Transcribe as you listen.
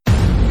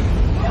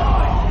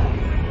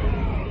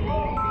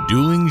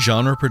Dueling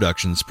Genre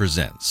Productions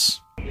presents...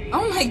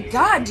 Oh my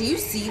god, do you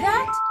see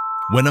that?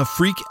 When a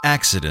freak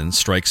accident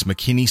strikes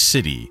McKinney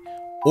City,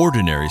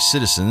 ordinary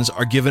citizens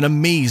are given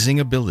amazing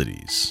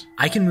abilities.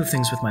 I can move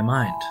things with my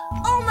mind.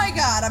 Oh my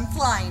god, I'm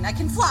flying. I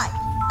can fly.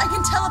 I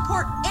can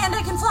teleport and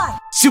I can fly.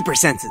 Super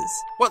senses.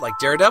 What, like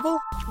Daredevil?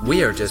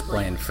 We are just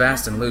playing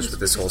fast and loose with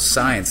this whole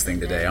science thing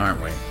today,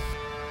 aren't we?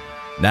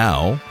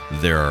 Now,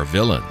 there are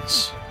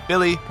villains.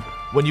 Billy,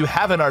 when you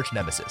have an arch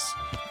nemesis,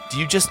 do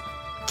you just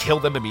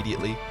kill them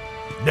immediately?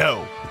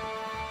 No.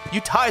 You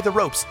tie the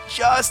ropes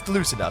just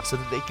loose enough so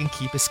that they can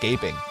keep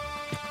escaping.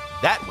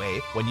 That way,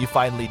 when you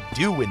finally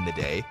do win the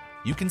day,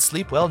 you can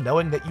sleep well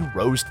knowing that you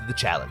rose to the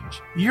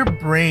challenge. Your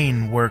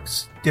brain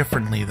works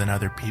differently than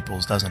other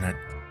people's, doesn't it?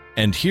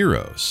 And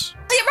heroes.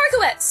 Elliot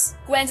Markowitz,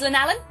 Gwendolyn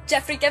Allen,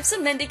 Jeffrey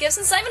Gibson, Mindy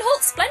Gibson, Simon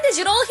Holt. Splendid,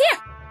 you're all here.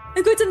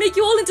 I'm going to make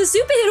you all into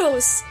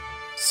superheroes.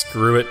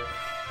 Screw it.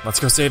 Let's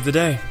go save the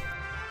day.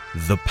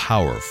 The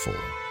powerful.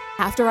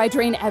 After I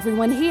drain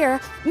everyone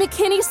here,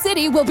 McKinney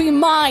City will be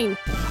mine.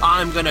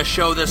 I'm gonna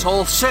show this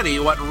whole city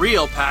what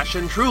real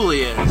passion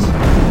truly is.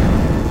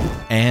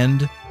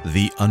 And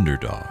the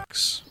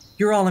underdogs.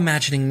 You're all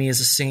imagining me as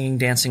a singing,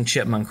 dancing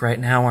chipmunk right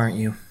now, aren't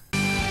you?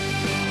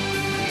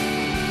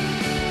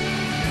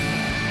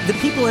 The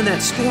people in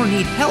that store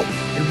need help,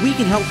 and we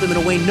can help them in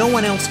a way no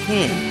one else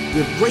can.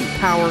 We have great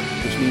power,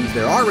 which means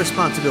there are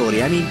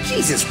responsibility. I mean,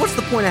 Jesus, what's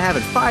the point of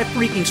having 5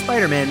 freaking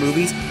Spider-Man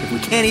movies if we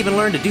can't even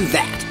learn to do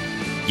that?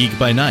 Geek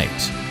by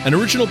Night, an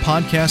original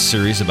podcast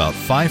series about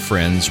 5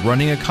 friends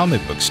running a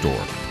comic book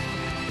store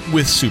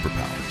with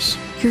superpowers.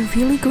 You're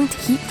really going to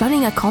keep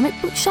running a comic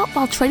book shop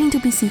while trying to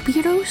be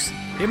superheroes?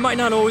 It might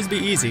not always be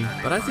easy,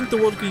 but I think the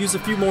world could use a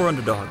few more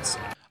underdogs.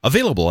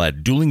 Available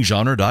at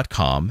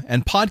duelinggenre.com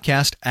and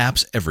podcast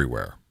apps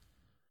everywhere.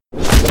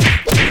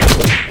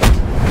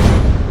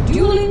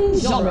 Dueling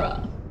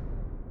Genre.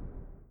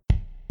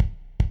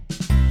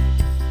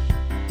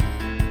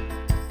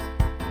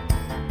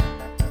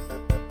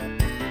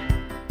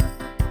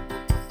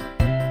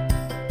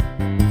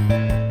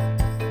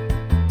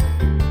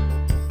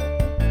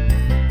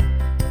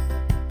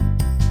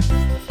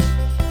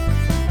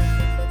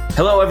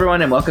 Hello,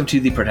 everyone, and welcome to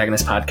the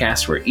Protagonist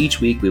Podcast, where each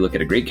week we look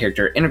at a great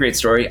character in a great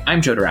story.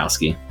 I'm Joe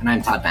Dorowski. And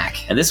I'm Todd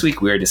Mack. And this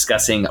week we are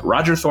discussing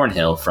Roger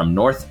Thornhill from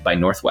North by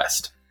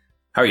Northwest.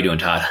 We doing,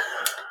 Todd?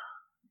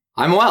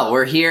 I'm well.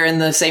 We're here in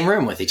the same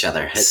room with each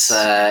other.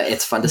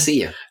 It's fun to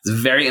see you.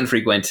 It's very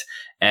infrequent,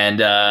 and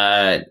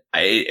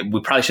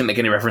we probably shouldn't make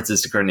any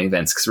references to current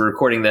events because we're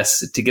recording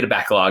this to get a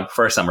backlog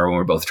for our summer when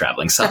we're both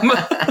traveling. So,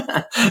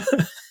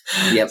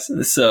 yep.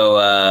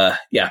 So,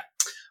 yeah.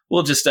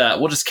 We'll just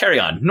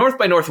carry on. North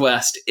by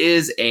Northwest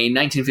is a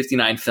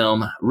 1959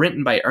 film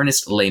written by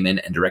Ernest Lehman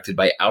and directed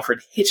by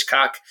Alfred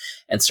Hitchcock,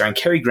 and starring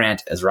Cary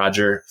Grant as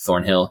Roger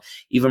Thornhill,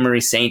 Eva Marie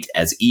Saint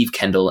as Eve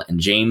Kendall, and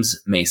James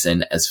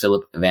Mason as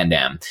Philip Van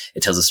Damme.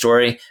 It tells a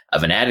story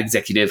of an ad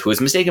executive who is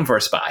mistaken for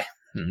a spy,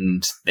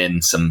 and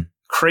then some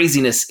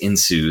craziness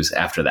ensues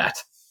after that.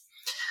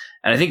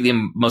 And I think the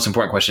most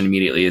important question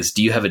immediately is,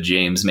 do you have a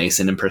James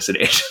Mason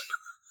impersonation?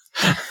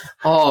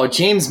 Oh,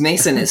 James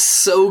Mason is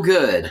so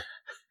good.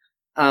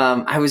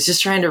 I was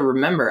just trying to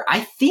remember.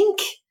 I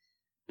think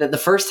that the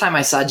first time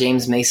I saw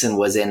James Mason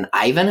was in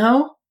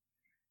Ivanhoe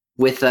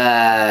with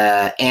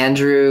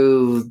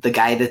Andrew, the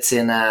guy that's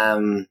in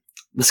The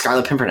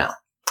Scarlet Pimpernel.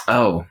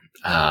 That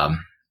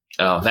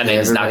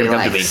name is not going to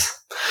come to me.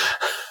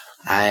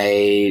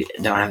 I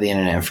don't have the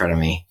internet in front of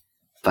me,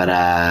 but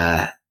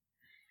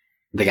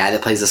the guy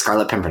that plays the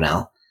Scarlet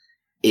Pimpernel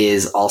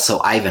is also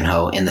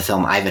Ivanhoe in the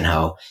film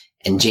Ivanhoe,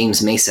 and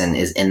James Mason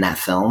is in that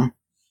film.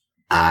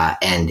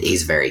 And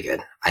he's very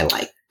good. I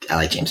like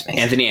James Mason.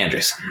 Anthony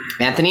Andrews.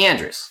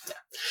 Yeah.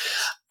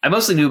 I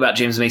mostly knew about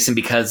James Mason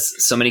because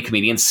so many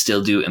comedians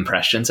still do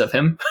impressions of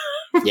him.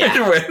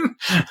 Yeah.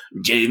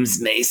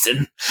 James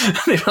Mason.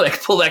 They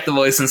like pull back the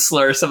voice and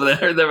slur some of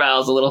their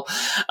vowels a little.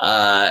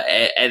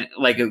 And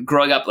like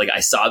growing up, like I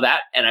saw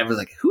that and I was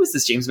like, who is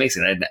this James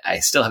Mason? And I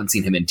still haven't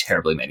seen him in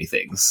terribly many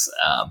things.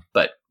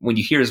 But when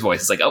you hear his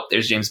voice, it's like, oh,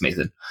 there's James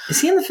Mason.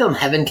 Is he in the film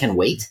Heaven Can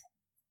Wait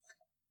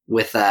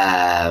with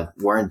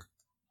Warren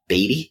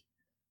Beatty?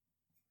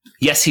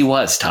 Yes, he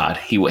was, Todd.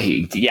 He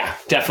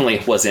definitely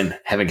was in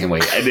Heaven Can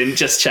Wait. I didn't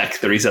just check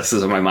the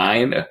recesses of my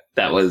mind.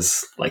 That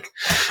was like...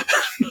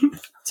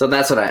 So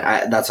that's what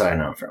I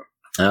know him from.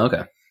 Oh,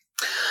 okay.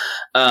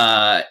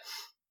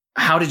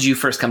 How did you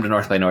first come to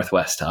North by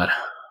Northwest, Todd?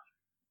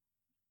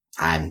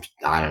 I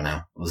don't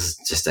know. It was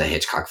just a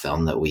Hitchcock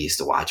film that we used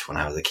to watch when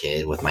I was a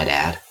kid with my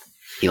dad.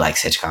 He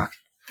likes Hitchcock.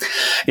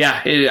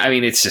 Yeah,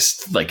 it's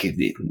just like...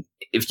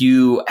 If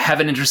you have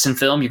an interest in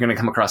film, you're going to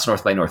come across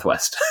North by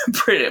Northwest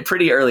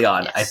pretty early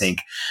on, yes. I think.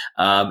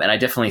 And I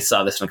definitely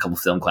saw this in a couple of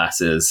film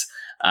classes,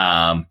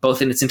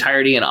 both in its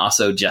entirety and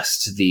also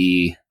just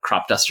the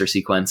crop duster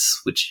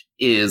sequence, which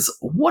is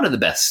one of the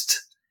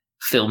best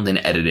filmed and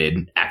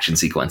edited action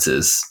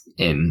sequences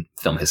in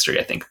film history,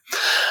 I think.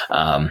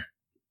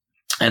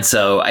 And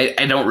so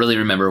I don't really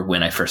remember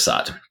when I first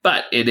saw it,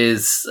 but it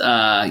is,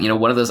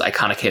 one of those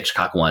iconic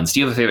Hitchcock ones. Do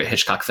you have a favorite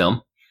Hitchcock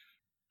film?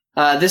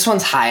 This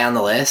one's high on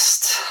the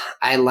list.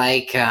 I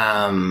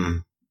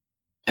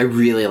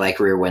really like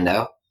Rear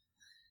Window.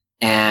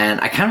 And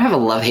I kind of have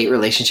a love-hate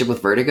relationship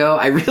with Vertigo.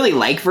 I really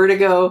like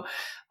Vertigo.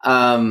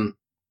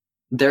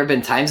 There have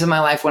been times in my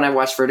life when I've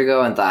watched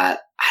Vertigo and thought,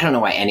 I don't know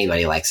why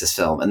anybody likes this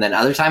film. And then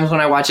other times when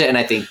I watch it and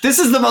I think, this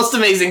is the most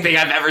amazing thing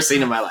I've ever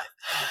seen in my life.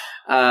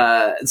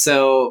 But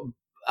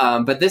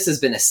this has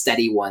been a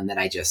steady one that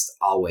I just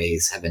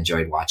always have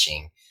enjoyed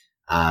watching.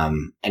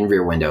 And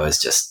Rear Window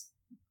is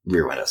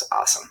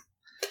awesome.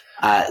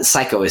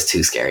 Psycho is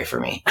too scary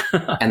for me.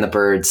 And The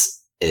Birds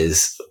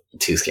is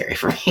too scary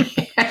for me.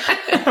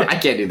 I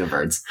can't do The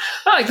Birds.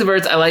 I like The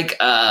Birds. I like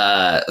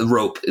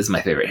Rope is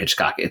my favorite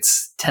Hitchcock. It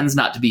tends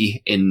not to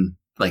be in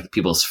like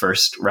people's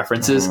first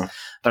references,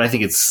 but I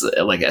think it's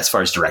like, as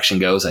far as direction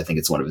goes, I think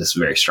it's one of his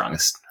very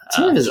strongest.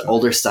 Some of his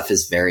older stuff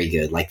is very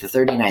good. Like The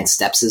 39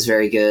 Steps is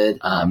very good.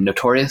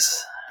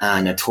 Notorious.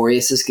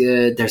 Notorious is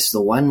good. There's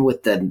the one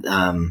with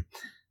the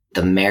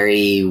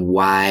Merry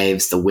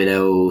Wives, the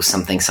Widow,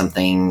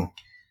 something.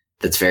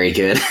 That's very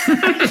good.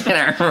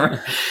 I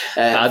remember.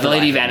 The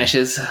Lady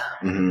Vanishes.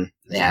 Mm-hmm.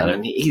 Yeah, I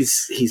mean,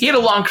 he had a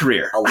long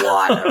career. A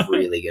lot of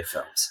really good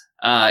films.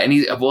 And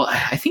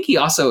I think he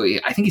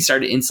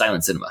started in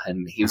silent cinema,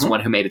 and he was the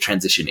one who made a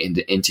transition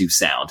into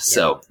sound. Yeah.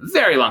 So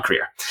very long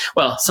career.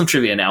 Well, some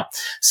trivia now.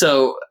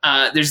 So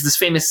there's this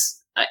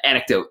famous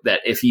anecdote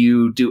that if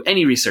you do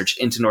any research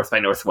into North by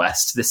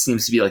Northwest, this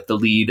seems to be like the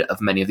lead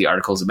of many of the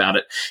articles about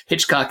it.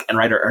 Hitchcock and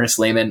writer Ernest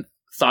Lehman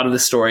thought of the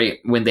story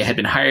when they had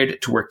been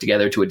hired to work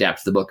together to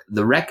adapt the book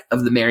The Wreck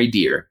of the Merry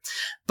Deer.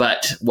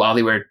 But while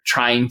they were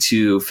trying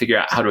to figure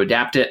out how to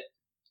adapt it,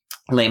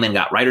 Lehman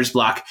got writer's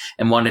block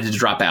and wanted to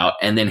drop out.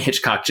 And then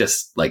Hitchcock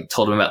just like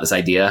told him about this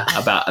idea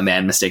about a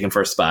man mistaken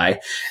for a spy.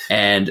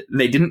 And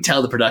they didn't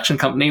tell the production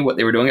company what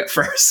they were doing at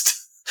first,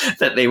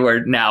 that they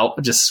were now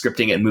just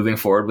scripting it and moving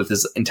forward with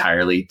this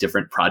entirely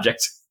different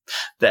project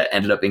that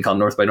ended up being called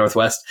North by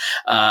Northwest.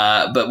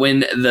 But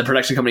when the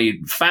production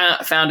company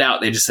found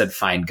out, they just said,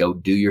 fine, go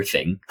do your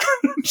thing.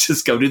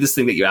 Just go do this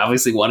thing that you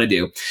obviously want to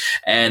do.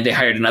 And they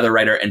hired another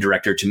writer and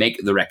director to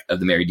make The Wreck of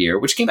the Merry Deer,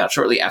 which came out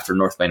shortly after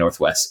North by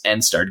Northwest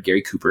and starred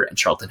Gary Cooper and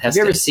Charlton Heston.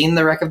 Have you ever seen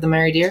The Wreck of the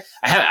Merry Deer?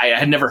 I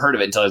had never heard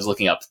of it until I was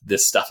looking up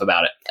this stuff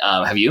about it.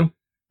 Have you?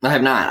 I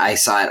have not. I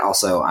saw it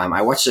also.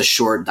 I watched a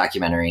short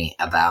documentary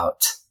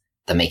about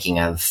the making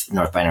of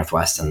North by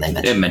Northwest, and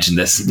they mentioned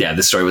this. Yeah,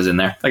 this story was in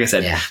there. Like I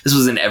said, This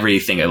was in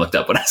everything I looked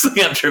up when I was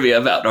looking up trivia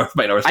about North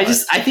by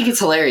Northwest. I think it's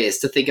hilarious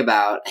to think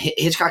about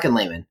Hitchcock and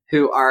Lehman,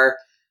 who are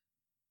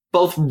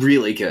both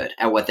really good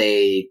at what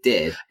they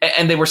did.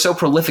 And they were so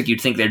prolific,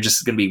 you'd think they're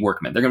just going to be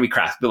workmen. They're going to be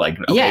craft. They're like,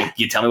 okay,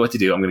 you tell me what to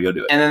do, I'm going to go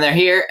do it. And then they're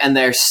here, and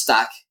they're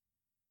stuck,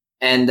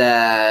 and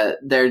they're,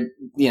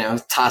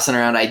 tossing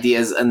around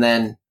ideas, and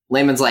then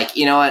Lehman's like,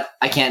 you know what?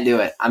 I can't do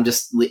it. I'm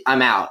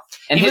out.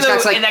 And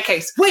Hitchcock's like, in that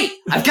case, wait,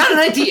 I've got an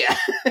idea.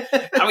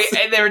 I mean,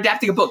 and they're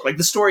adapting a book. Like,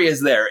 the story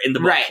is there in the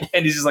book. Right.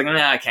 And he's just like,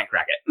 nah, I can't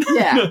crack it.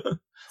 Yeah.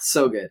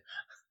 So good.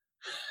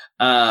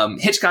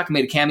 Hitchcock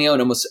made a cameo in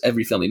almost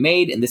every film he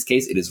made. In this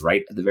case, it is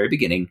right at the very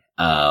beginning,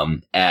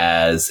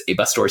 as a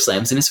bus door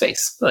slams in his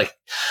face. Like,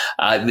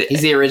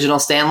 he's the original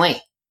Stan Lee.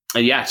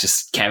 Yeah,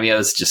 just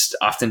cameos, just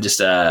often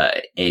just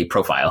a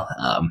profile.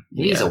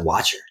 He's a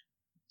watcher.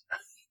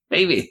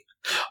 Maybe.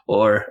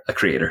 Or a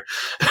creator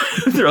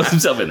throws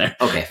himself in there.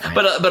 Okay, fine.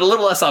 But a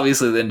little less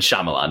obviously than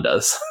Shyamalan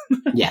does.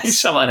 Yes.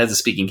 Shyamalan has a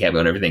speaking cameo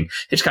and everything.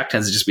 Hitchcock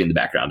tends to just be in the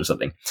background or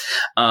something.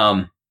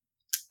 Cary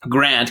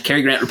Grant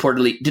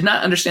reportedly did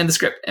not understand the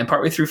script, and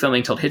partway through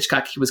filming told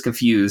Hitchcock he was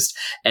confused,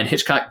 and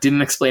Hitchcock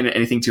didn't explain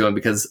anything to him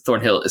because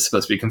Thornhill is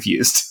supposed to be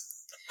confused.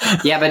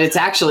 Yeah, but it's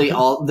actually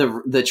all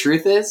the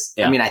truth is.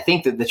 Yeah. I mean, I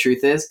think that the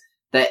truth is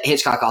that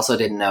Hitchcock also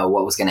didn't know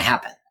what was going to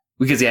happen.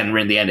 Because he hadn't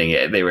written the ending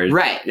yet. They were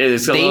right.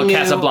 It's a little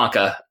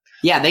Casablanca.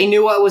 Yeah, they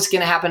knew what was going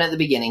to happen at the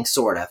beginning,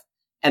 sort of.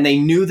 And they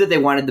knew that they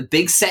wanted the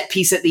big set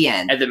piece at the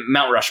end. At the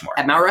Mount Rushmore.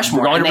 And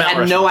they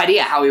had no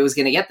idea how he was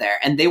going to get there.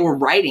 And they were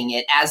writing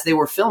it as they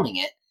were filming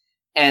it.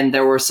 And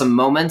there were some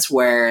moments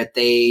where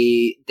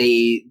they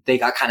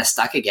got kind of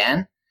stuck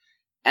again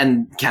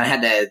and kind of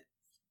had to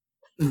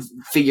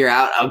figure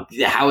out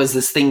how is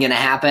this thing going to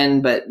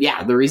happen. But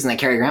yeah, the reason that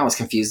Cary Grant was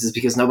confused is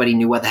because nobody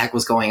knew what the heck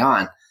was going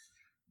on.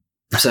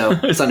 So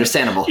it's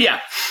understandable. Yeah.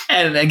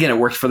 And again, it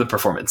worked for the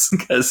performance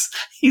because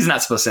he's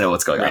not supposed to know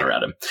what's going on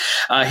around him.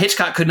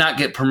 Hitchcock could not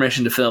get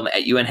permission to film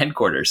at UN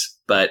headquarters,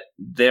 but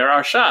there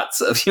are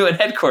shots of UN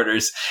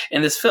headquarters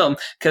in this film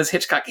because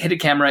Hitchcock hid a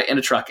camera in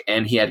a truck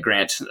and he had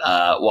Grant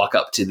walk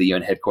up to the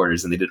UN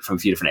headquarters, and they did it from a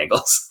few different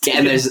angles. Yeah,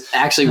 and there's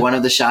actually one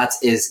of the shots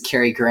is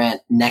Cary Grant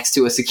next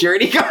to a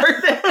security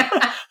guard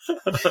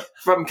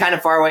from kind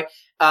of far away.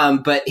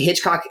 But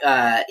Hitchcock,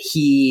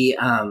 he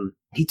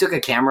took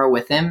a camera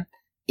with him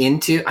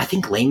I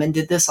think Lehman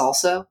did this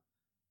also,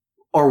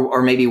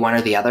 or maybe one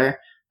or the other.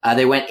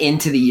 They went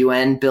into the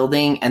UN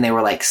building and they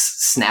were like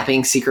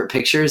snapping secret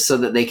pictures so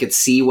that they could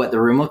see what the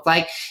room looked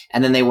like.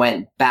 And then they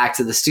went back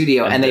to the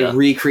studio and they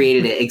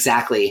recreated it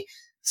exactly.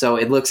 So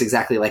it looks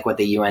exactly like what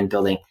the UN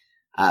building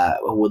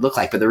would look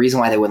like. But the reason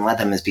why they wouldn't let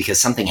them is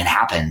because something had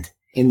happened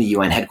in the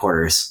UN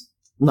headquarters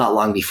not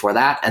long before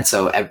that. And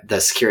so the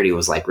security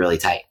was like really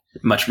tight.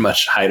 Much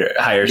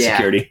higher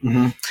security.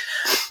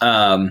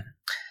 Mm-hmm.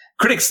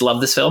 Critics love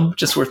this film,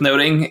 just worth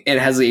noting. It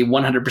has a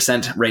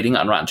 100% rating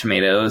on Rotten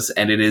Tomatoes,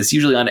 and it is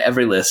usually on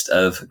every list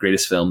of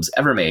greatest films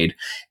ever made.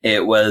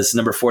 It was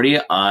number 40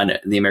 on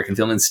the American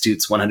Film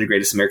Institute's 100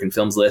 Greatest American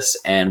Films list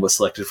and was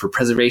selected for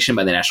preservation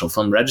by the National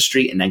Film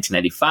Registry in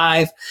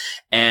 1995.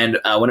 And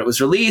when it was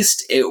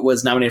released, it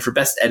was nominated for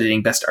Best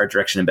Editing, Best Art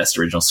Direction, and Best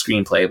Original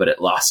Screenplay, but it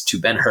lost to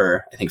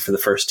Ben-Hur, I think, for the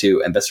first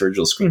two, and Best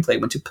Original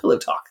Screenplay went to Pillow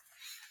Talk.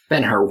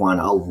 Ben-Hur won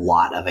a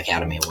lot of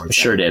Academy Awards.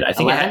 Sure did. I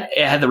think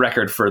it had the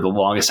record for the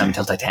longest time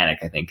until Titanic,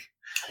 I think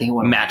it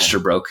won matched or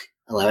broke.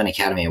 11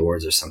 Academy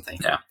Awards or something.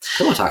 Yeah.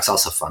 Pillow Talk's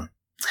also fun.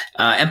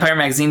 Empire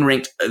Magazine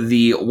ranked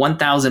the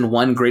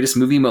 1001 greatest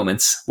movie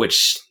moments,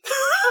 which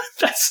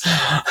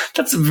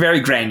that's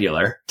very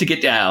granular to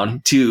get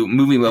down to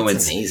movie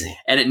moments. That's amazing.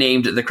 And it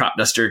named the crop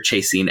duster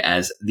chase scene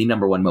as the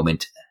number one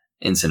moment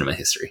in cinema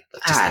history.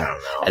 I don't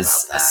know.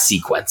 As a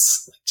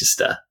sequence.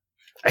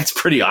 It's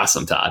pretty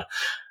awesome, Todd.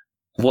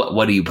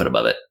 What do you put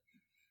above it?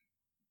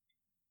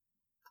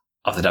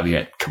 Off the top of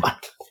your head. Come on.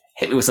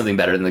 Hit me with something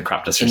better than the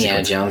crop duster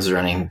Indiana sequence.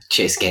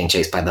 Jones getting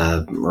chased by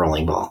the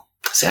rolling ball.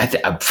 See,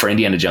 for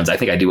Indiana Jones, I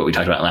think I do what we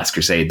talked about in Last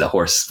Crusade. The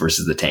horse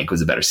versus the tank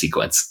was a better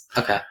sequence.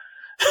 Okay.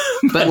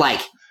 But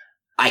like,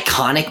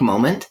 iconic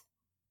moment?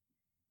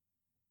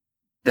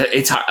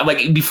 It's hard.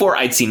 Like, before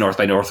I'd seen North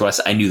by Northwest,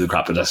 I knew the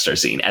crop duster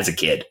scene as a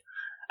kid.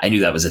 I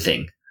knew that was a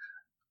thing.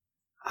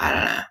 I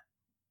don't know.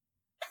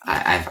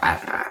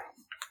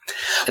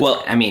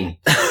 Well, I mean,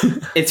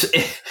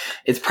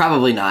 it's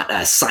probably not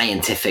a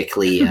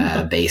scientifically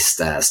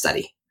based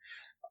study.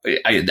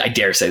 I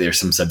dare say there's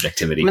some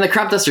subjectivity. I mean, the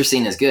crop duster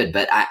scene is good,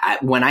 but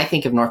when I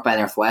think of North by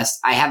Northwest,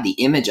 I have the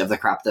image of the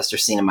crop duster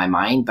scene in my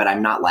mind, but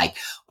I'm not like,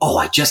 oh,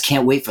 I just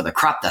can't wait for the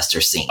crop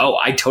duster scene. Oh,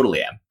 I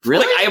totally am.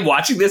 Really? Like, I am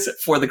watching this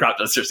for the crop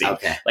duster scene.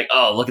 Okay. Like,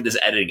 oh, look at this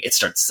editing. It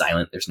starts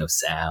silent. There's no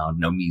sound,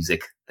 no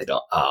music.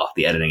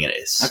 The editing in it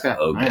is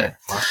so good.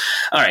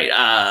 All right.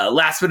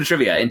 Last bit of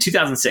trivia. In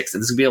 2006,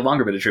 and this will be a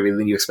longer bit of trivia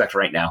than you expect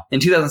right now. In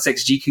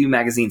 2006, GQ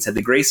magazine said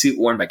the gray suit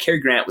worn by Cary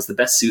Grant was the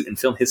best suit in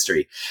film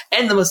history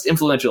and the most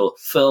influential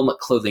film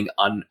clothing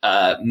on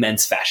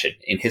men's fashion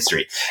in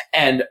history.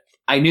 And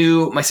I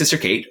knew my sister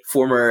Kate,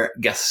 former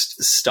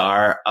guest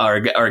star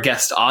or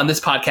guest on this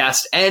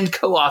podcast and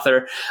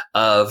co-author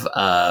of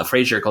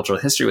Frasier Cultural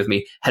History with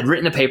me, had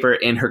written a paper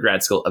in her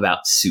grad school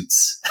about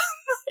suits.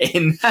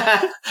 in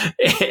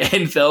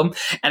film.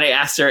 And I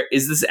asked her,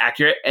 is this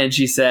accurate? And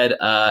she said,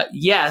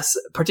 yes,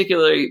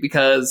 particularly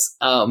because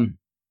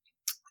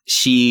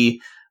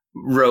she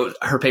wrote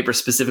her paper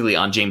specifically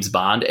on James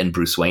Bond and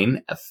Bruce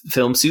Wayne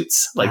film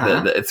suits, like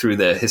through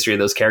the history of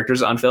those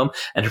characters on film.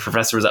 And her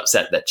professor was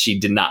upset that she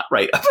did not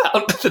write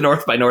about the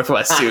North by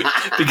Northwest suit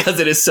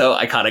because it is so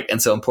iconic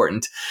and so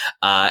important.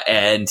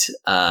 And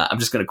I'm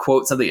just going to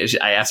quote something.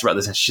 I asked her about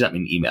this and she sent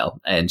me an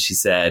email and she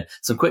said,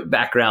 some quick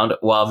background.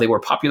 While they were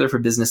popular for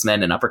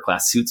businessmen and upper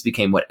class, suits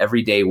became what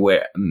everyday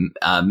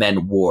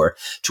men wore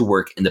to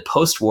work in the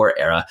post-war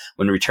era.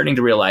 When returning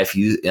to real life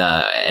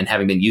and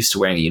having been used to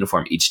wearing a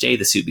uniform each day,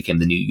 the suit became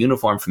the new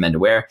uniform for men to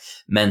wear.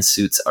 Men's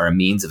suits are a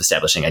means of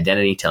establishing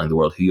identity, telling the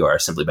world who you are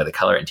simply by the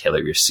color and tailor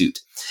of your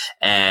suit.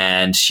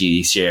 And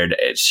she shared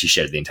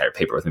the entire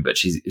paper with me, but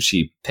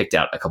she picked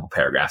out a couple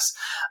paragraphs.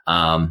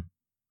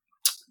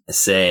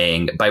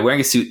 Saying, by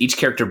wearing a suit, each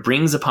character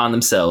brings upon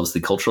themselves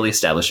the culturally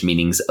established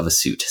meanings of a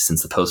suit.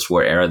 Since the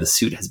post-war era, the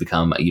suit has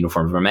become a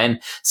uniform for men,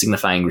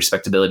 signifying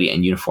respectability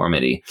and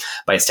uniformity.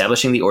 By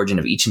establishing the origin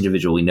of each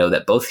individual, we know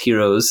that both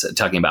heroes,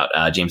 talking about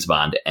James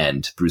Bond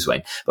and Bruce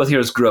Wayne, both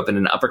heroes grew up in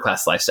an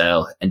upper-class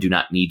lifestyle and do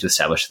not need to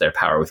establish their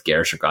power with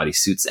garish or gaudy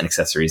suits and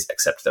accessories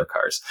except their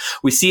cars.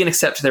 We see and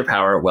accept their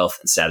power, wealth,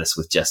 and status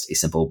with just a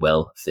simple,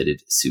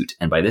 well-fitted suit.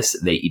 And by this,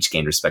 they each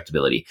gain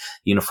respectability.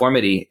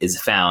 Uniformity is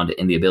found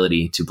in the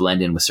ability to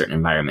blend in with certain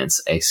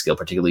environments, a skill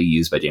particularly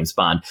used by James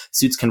Bond.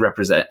 Suits can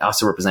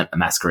also represent a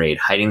masquerade,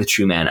 hiding the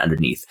true man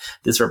underneath.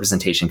 This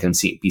representation can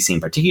be seen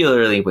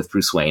particularly with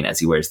Bruce Wayne as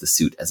he wears the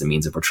suit as a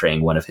means of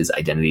portraying one of his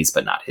identities,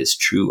 but not his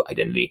true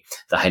identity.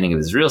 The hiding of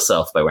his real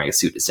self by wearing a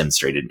suit is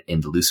demonstrated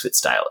in the loose fit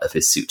style of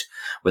his suit.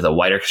 With a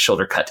wider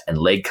shoulder cut and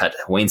leg cut,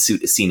 Wayne's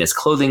suit is seen as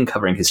clothing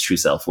covering his true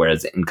self,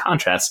 whereas in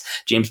contrast,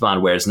 James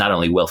Bond wears not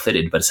only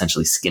well-fitted, but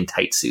essentially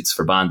skin-tight suits.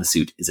 For Bond, the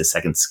suit is a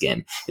second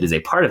skin. It is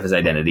a part of his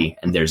identity,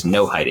 and there's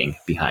no hiding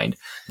behind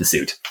the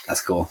suit.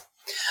 That's cool.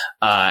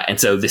 And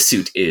so this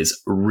suit is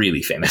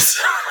really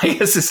famous. I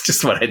guess it's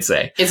just what I'd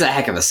say. It's a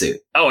heck of a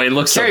suit. Oh, it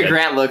looks so good. Cary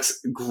Grant looks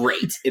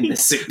great in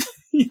this suit.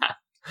 Yeah.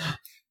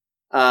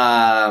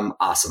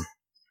 Awesome.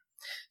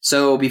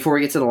 So before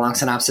we get to the long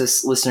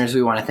synopsis, listeners,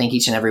 we want to thank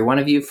each and every one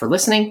of you for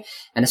listening,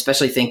 and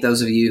especially thank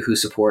those of you who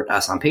support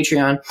us on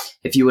Patreon.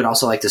 If you would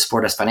also like to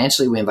support us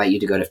financially, we invite you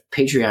to go to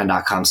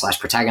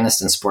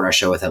patreon.com/protagonist and support our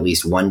show with at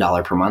least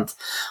 $1 per month.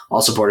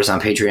 All supporters on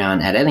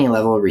Patreon at any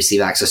level receive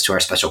access to our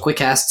special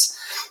quickcasts,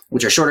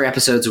 which are shorter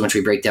episodes in which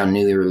we break down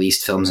newly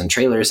released films and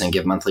trailers and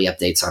give monthly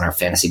updates on our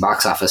fantasy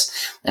box office.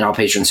 And all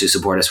patrons who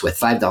support us with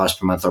 $5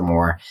 per month or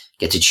more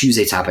get to choose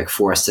a topic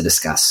for us to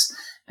discuss.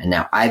 And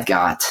now I've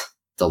got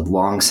the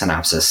long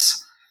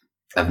synopsis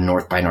of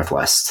North by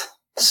Northwest.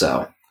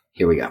 So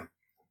here we go.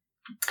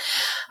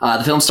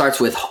 The film starts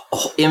with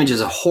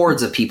images of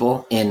hordes of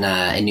people in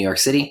New York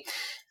City.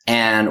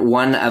 And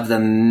one of the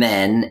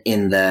men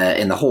in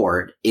the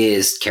horde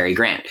is Cary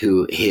Grant,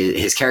 who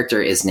his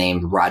character is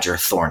named Roger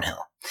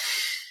Thornhill.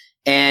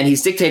 And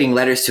he's dictating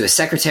letters to his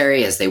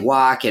secretary as they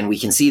walk, and we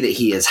can see that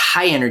he is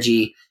high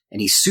energy and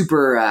he's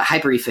super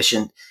hyper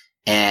efficient.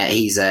 And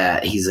he's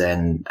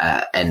an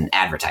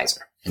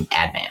advertiser, an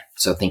ad man.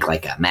 So think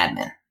like a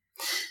madman.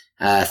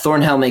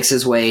 Thornhill makes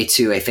his way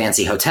to a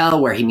fancy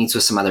hotel where he meets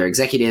with some other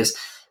executives,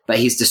 but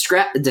he's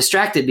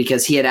distracted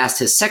because he had asked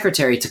his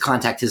secretary to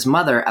contact his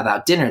mother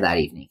about dinner that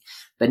evening.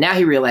 But now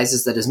he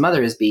realizes that his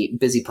mother is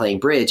busy playing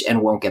bridge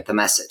and won't get the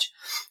message.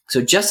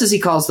 So just as he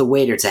calls the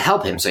waiter to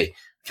help him, so he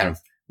kind of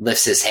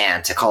lifts his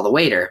hand to call the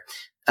waiter,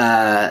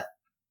 the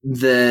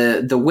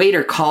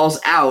waiter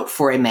calls out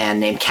for a man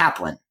named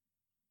Kaplan.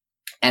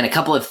 And a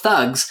couple of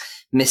thugs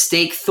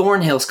mistake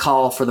Thornhill's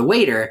call for the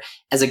waiter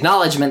as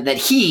acknowledgement that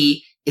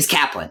he is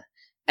Kaplan.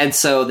 And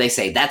so they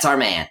say, "That's our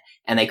man."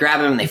 And they grab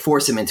him and they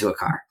force him into a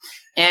car.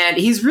 And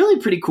he's really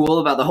pretty cool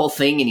about the whole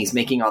thing. And he's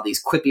making all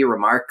these quippy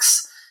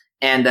remarks.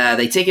 And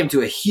they take him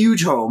to a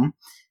huge home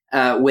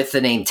with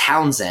the name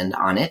Townsend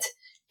on it.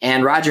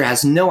 And Roger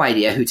has no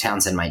idea who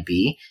Townsend might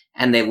be.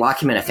 And they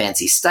lock him in a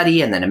fancy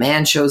study. And then a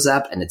man shows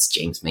up, and it's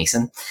James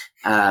Mason.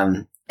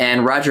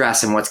 And Roger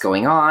asks him what's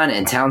going on.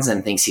 And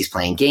Townsend thinks he's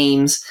playing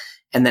games.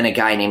 And then a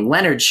guy named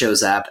Leonard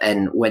shows up.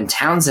 And when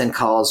Townsend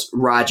calls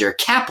Roger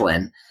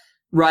Kaplan,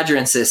 Roger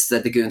insists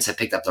that the goons have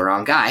picked up the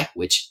wrong guy,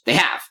 which they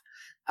have.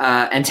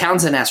 And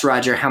Townsend asks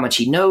Roger how much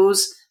he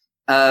knows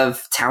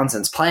of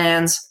Townsend's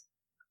plans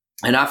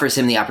and offers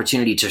him the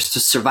opportunity to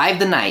survive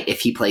the night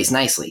if he plays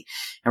nicely.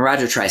 And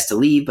Roger tries to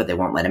leave, but they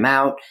won't let him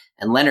out.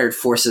 And Leonard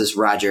forces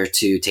Roger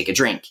to take a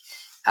drink.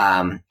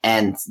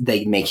 And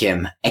they make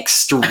him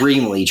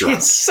extremely drunk.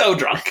 He's so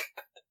drunk.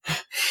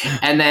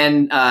 And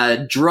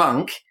then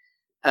drunk,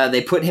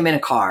 they put him in a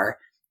car.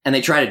 And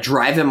they try to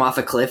drive him off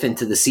a cliff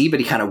into the sea, but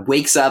he kind of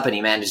wakes up and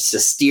he manages to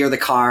steer the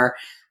car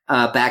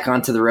back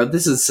onto the road.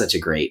 This is such a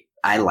great,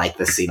 I like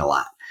this scene a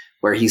lot,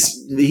 where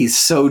he's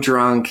so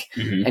drunk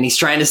and he's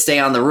trying to stay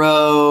on the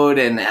road.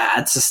 And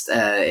it's just,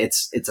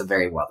 it's a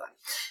very well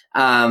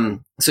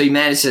done. So he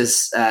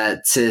manages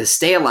to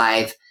stay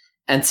alive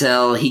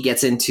until he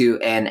gets into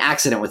an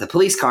accident with a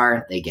police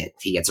car. He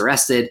gets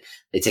arrested.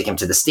 They take him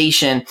to the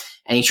station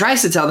and he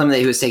tries to tell them that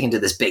he was taken to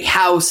this big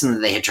house and that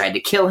they had tried to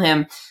kill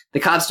him. The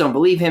cops don't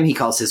believe him. He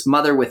calls his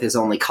mother with his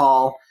only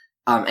call.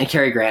 And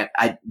Cary Grant,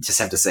 I just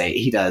have to say,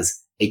 he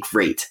does a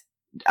great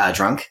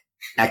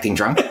acting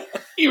drunk.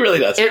 He really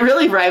does. It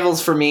really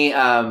rivals for me.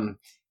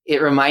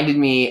 It reminded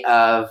me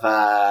of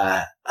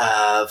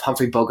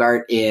Humphrey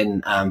Bogart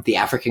in The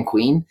African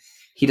Queen.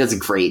 He does a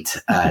great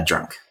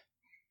drunk.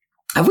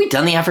 Have we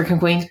done The African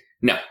Queen?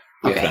 No.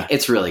 Okay,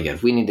 it's really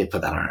good. We need to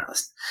put that on our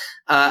list.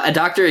 A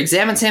doctor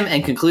examines him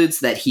and concludes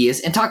that he is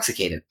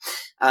intoxicated.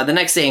 The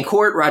next day in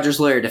court, Roger's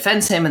lawyer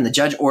defends him and the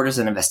judge orders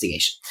an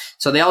investigation.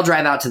 So they all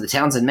drive out to the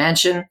Townsend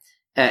mansion,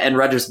 and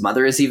Roger's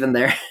mother is even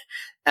there.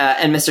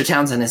 And Mr.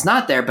 Townsend is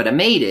not there, but a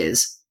maid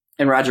is,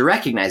 and Roger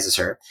recognizes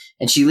her.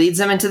 And she leads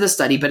them into the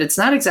study, but it's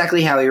not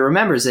exactly how he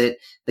remembers it.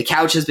 The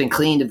couch has been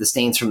cleaned of the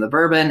stains from the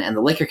bourbon, and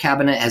the liquor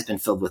cabinet has been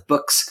filled with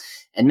books.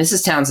 And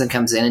Mrs. Townsend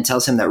comes in and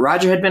tells him that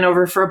Roger had been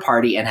over for a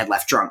party and had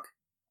left drunk.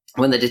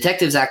 When the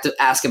detectives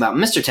ask about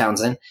Mr.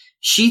 Townsend,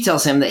 she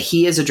tells him that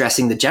he is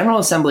addressing the General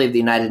Assembly of the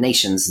United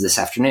Nations this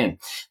afternoon.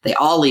 They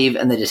all leave,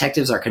 and the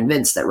detectives are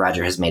convinced that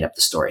Roger has made up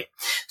the story.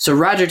 So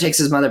Roger takes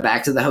his mother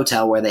back to the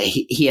hotel where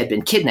he had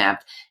been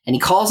kidnapped, and he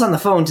calls on the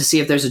phone to see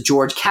if there's a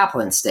George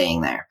Kaplan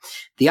staying there.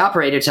 The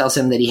operator tells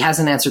him that he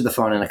hasn't answered the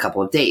phone in a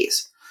couple of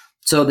days.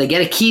 So they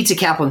get a key to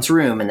Kaplan's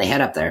room, and they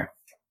head up there.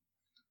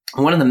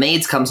 One of the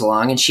maids comes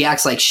along, and she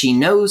acts like she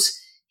knows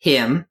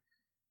him,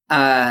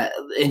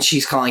 and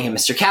she's calling him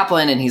Mr.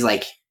 Kaplan, and he's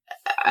like,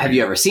 "Have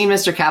you ever seen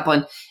Mr.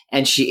 Kaplan?"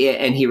 And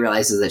he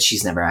realizes that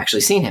she's never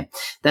actually seen him.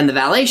 Then the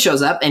valet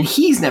shows up, and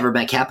he's never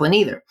met Kaplan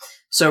either.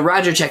 So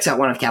Roger checks out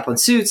one of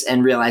Kaplan's suits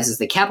and realizes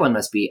that Kaplan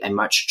must be a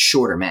much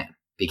shorter man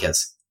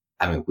because,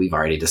 we've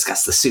already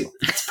discussed the suit.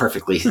 It's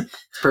perfectly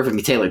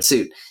tailored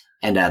suit.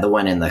 And the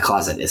one in the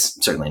closet is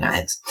certainly not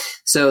his.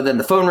 So then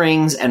the phone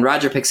rings, and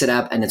Roger picks it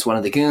up, and it's one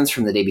of the goons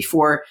from the day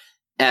before.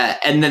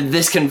 And then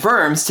this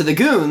confirms to the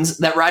goons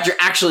that Roger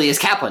actually is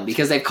Kaplan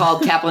because they've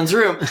called Kaplan's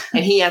room,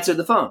 and he answered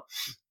the phone.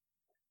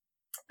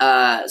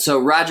 So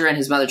Roger and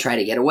his mother try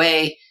to get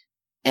away,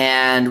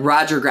 and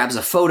Roger grabs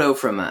a photo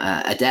from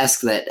a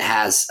desk that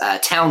has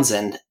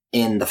Townsend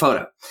in the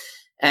photo.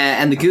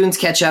 And the goons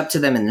catch up to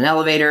them in an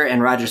elevator,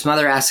 and Roger's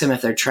mother asks him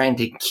if they're trying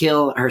to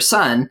kill her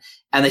son,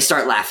 and they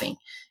start laughing.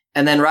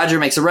 And then Roger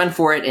makes a run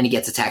for it, and he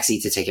gets a taxi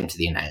to take him to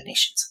the United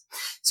Nations.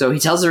 So he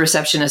tells the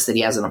receptionist that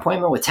he has an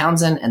appointment with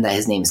Townsend and that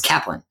his name is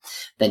Kaplan.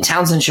 Then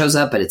Townsend shows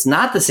up, but it's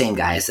not the same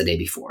guy as the day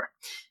before.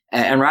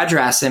 And Roger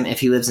asks him if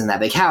he lives in that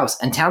big house,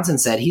 and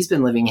Townsend said he's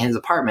been living in his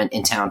apartment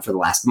in town for the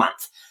last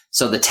month.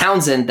 So the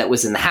Townsend that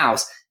was in the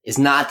house is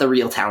not the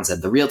real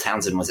Townsend. The real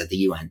Townsend was at the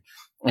UN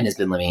and has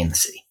been living in the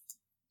city.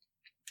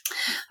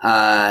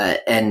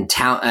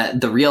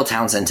 The real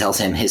Townsend tells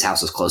him his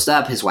house is closed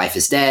up, his wife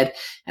is dead,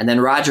 and then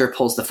Roger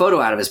pulls the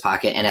photo out of his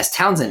pocket and asks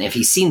Townsend if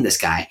he's seen this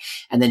guy,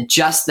 and then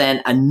just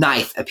then a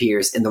knife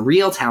appears in the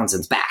real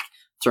Townsend's back,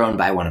 thrown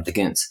by one of the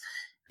goons.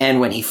 And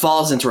when he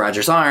falls into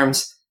Roger's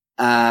arms,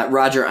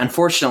 Roger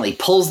unfortunately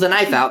pulls the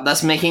knife out,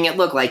 thus making it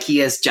look like he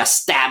has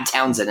just stabbed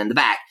Townsend in the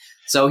back.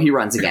 So he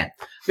runs again.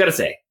 I've got to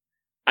say,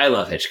 I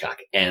love Hitchcock,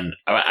 and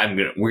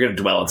we're gonna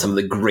dwell on some of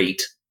the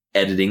great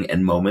editing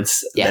and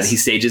moments that he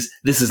stages.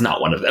 This is not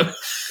one of them.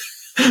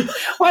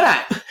 Why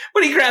not?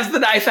 When he grabs the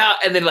knife out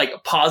and then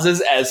like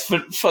pauses as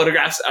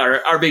photographs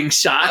are being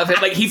shot of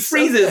it, like he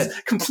freezes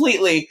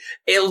completely,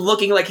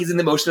 looking like he's in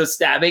the motion of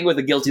stabbing with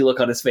a guilty look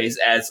on his face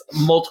as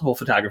multiple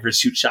photographers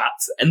shoot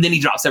shots, and then he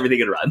drops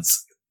everything and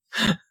runs.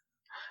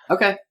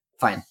 Okay,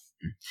 fine.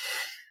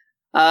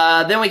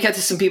 Then we cut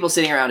to some people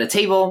sitting around a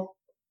table,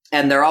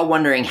 and they're all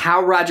wondering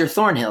how Roger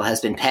Thornhill has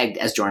been pegged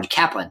as George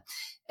Kaplan,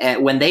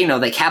 when they know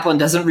that Kaplan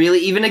doesn't really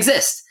even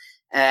exist.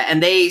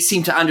 And they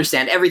seem to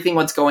understand everything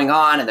what's going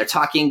on, and they're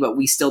talking, but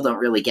we still don't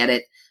really get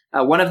it.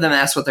 One of them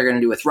asks what they're going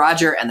to do with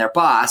Roger, and their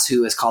boss,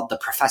 who is called the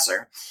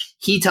Professor,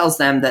 he tells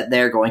them that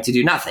they're going to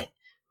do nothing.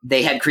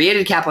 They had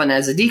created Kaplan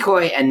as a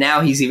decoy, and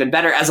now he's even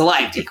better as a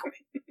live decoy.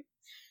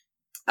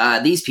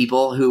 These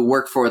people who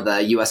work for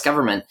the U.S.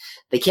 government,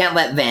 they can't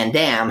let Van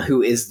Damme,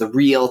 who is the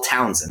real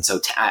Townsend,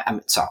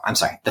 I'm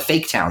sorry, the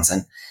fake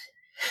Townsend,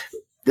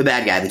 the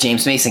bad guy, the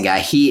James Mason guy,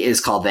 he is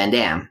called Van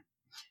Damme.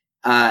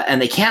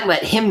 And they can't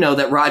let him know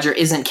that Roger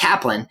isn't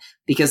Kaplan,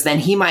 because then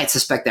he might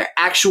suspect their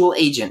actual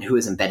agent who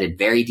is embedded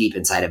very deep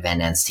inside of Van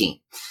Damme's team.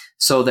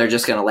 So they're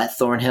just going to let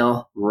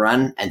Thornhill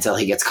run until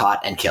he gets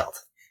caught and killed.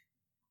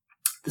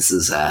 This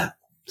is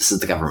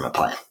the government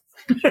plan.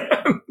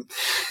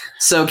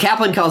 So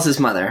Kaplan calls his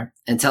mother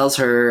and tells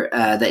her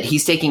that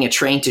he's taking a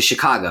train to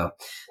Chicago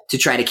to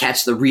try to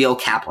catch the real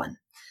Kaplan.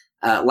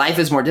 Life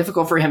is more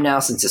difficult for him now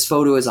since his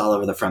photo is all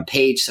over the front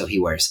page, so he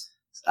wears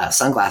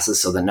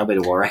sunglasses so that nobody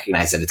will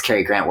recognize that it's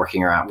Cary Grant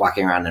walking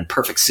around in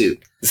perfect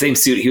suit. The same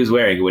suit he was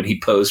wearing when he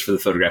posed for the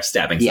photograph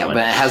stabbing someone.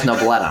 Yeah, but it has no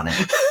blood on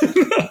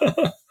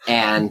it.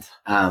 and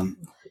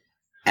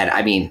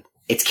I mean,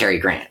 it's Cary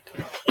Grant.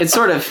 It's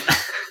sort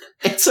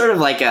of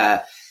like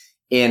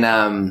in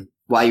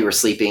While You Were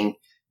Sleeping,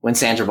 when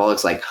Sandra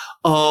Bullock's like,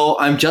 "Oh,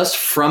 I'm just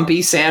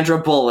frumpy Sandra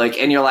Bullock,"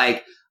 and you're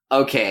like,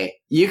 okay,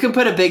 you can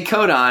put a big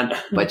coat on,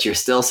 but you're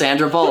still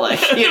Sandra Bullock.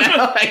 You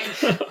know,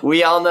 like,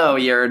 we all know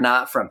you're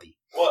not frumpy.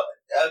 Well,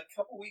 a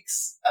couple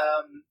weeks,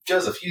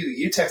 Joseph,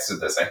 you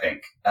texted this, I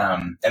think,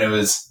 and it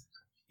was,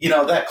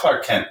 that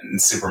Clark Kent and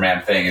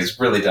Superman thing is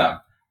really dumb.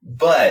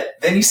 But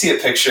then you see a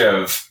picture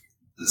of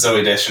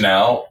Zooey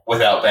Deschanel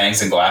without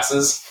bangs and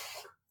glasses,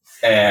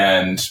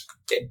 and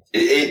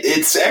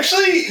it's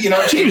actually,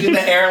 changing the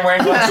hair and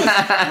wearing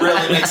glasses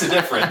really makes a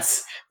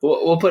difference.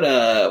 We'll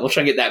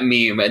try and get that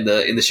meme in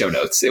the show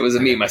notes. It was a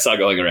meme I saw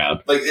going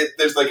around. Like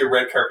there's like a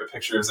red carpet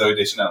picture of Zooey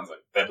Deschanel. I was like,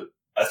 that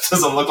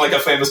doesn't look like a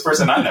famous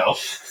person I know.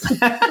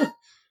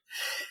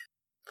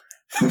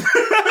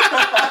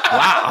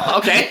 Wow.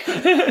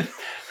 Okay.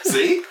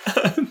 See?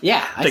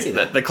 Yeah, I see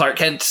that. The Clark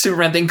Kent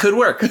Superman thing could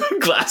work.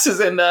 Glasses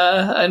and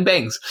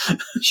bangs.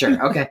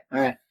 Sure. Okay. All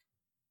right.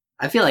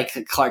 I feel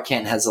like Clark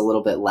Kent has a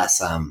little bit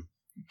less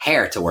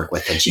hair to work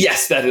with than she.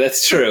 Yes,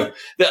 that's true.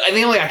 The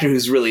only actor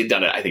who's really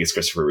done it, I think, is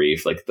Christopher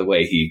Reeve. Like the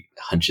way he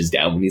hunches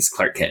down when he's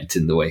Clark Kent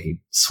and the way he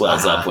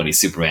swells up when he's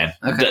Superman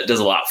does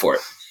a lot for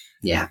it.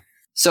 Yeah.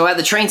 So at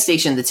the train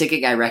station, the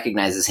ticket guy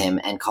recognizes him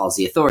and calls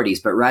the authorities,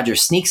 but Roger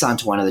sneaks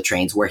onto one of the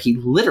trains where he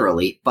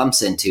literally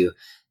bumps into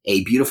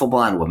a beautiful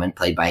blonde woman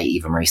played by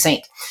Eva Marie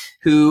Saint,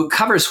 who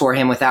covers for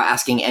him without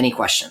asking any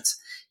questions.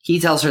 He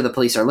tells her the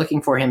police are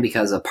looking for him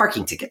because of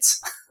parking tickets.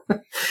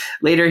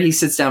 Later, he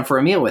sits down for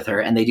a meal with her,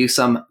 and they do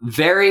some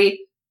very,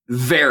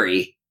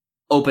 very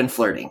open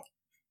flirting.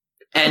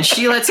 And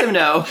she lets him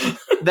know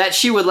that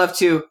she would love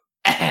to,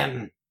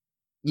 and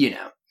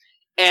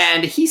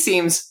he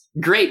seems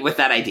great with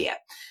that idea.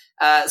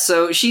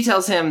 So she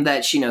tells him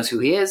that she knows who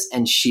he is,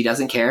 and she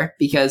doesn't care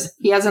because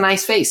he has a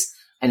nice face,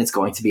 and it's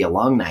going to be a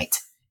long night.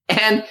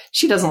 And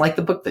she doesn't like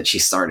the book that she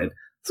started.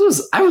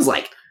 I was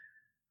like,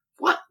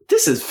 what?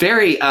 This is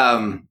very,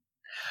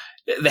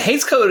 the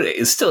Hays Code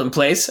is still in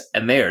place,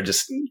 and they are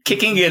just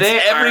kicking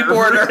against every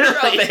border of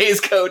the Hays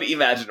Code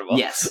imaginable.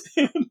 Yes.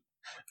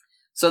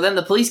 So then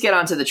the police get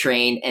onto the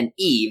train, and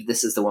Eve,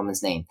 this is the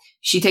woman's name,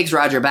 she takes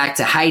Roger back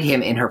to hide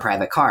him in her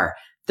private car.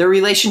 Their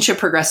relationship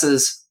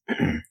progresses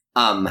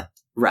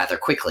rather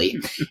quickly.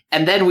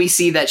 And then we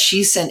see that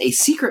she sent a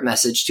secret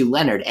message to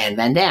Leonard and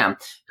Van Damme,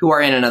 who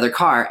are in another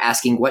car,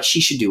 asking what she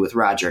should do with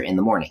Roger in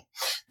the morning.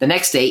 The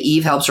next day,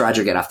 Eve helps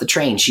Roger get off the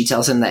train. She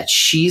tells him that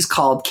she's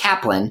called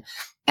Kaplan,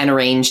 and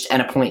arranged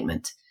an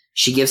appointment.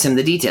 She gives him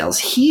the details.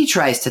 He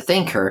tries to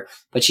thank her,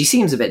 but she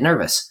seems a bit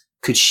nervous.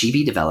 Could she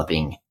be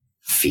developing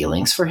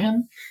feelings for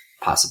him?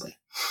 Possibly.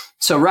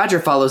 So Roger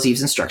follows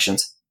Eve's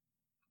instructions,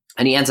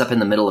 and he ends up in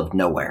the middle of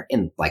nowhere,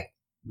 in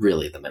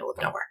really the middle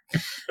of nowhere.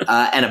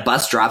 And a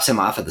bus drops him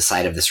off at the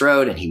side of this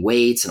road, and he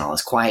waits, and all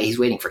is quiet. He's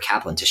waiting for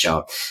Kaplan to show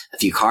up. A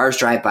few cars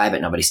drive by,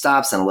 but nobody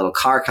stops. Then a little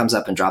car comes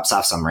up and drops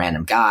off some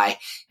random guy,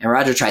 and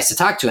Roger tries to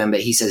talk to him,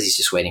 but he says he's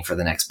just waiting for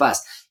the next bus.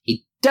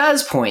 He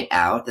does point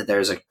out that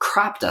there's a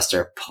crop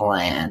duster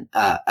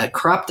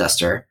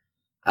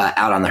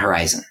out on the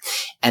horizon.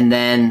 And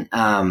then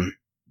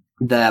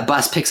the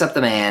bus picks up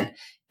the man,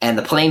 and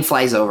the plane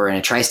flies over, and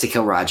it tries to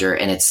kill Roger.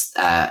 And it's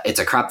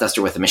a crop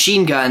duster with a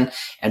machine gun.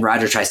 And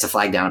Roger tries to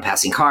flag down a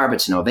passing car, but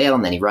to no avail.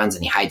 And then he runs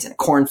and he hides in a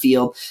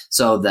cornfield.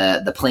 So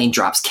the plane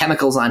drops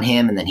chemicals on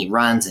him, and then he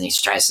runs and he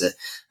stops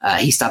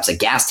a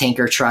gas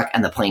tanker truck,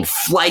 and the plane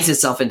flies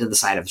itself into the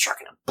side of the truck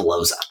and it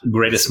blows up.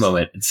 Greatest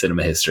moment in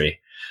cinema history.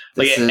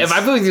 If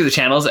I'm going through the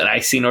channels and I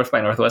see North by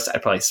Northwest,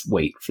 I'd probably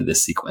wait for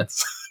this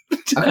sequence.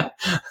 Okay.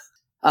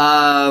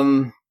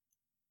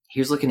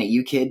 Here's looking at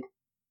you, kid.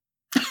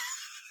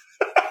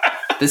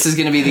 This is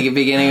going to be the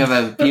beginning of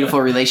a beautiful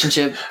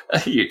relationship.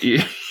 I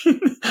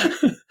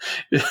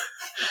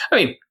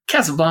mean,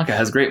 Casablanca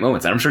has great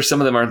moments. I'm sure some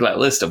of them are on that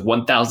list of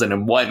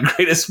 1001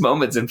 greatest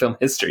moments in film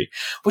history,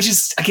 which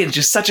is, again,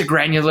 just such a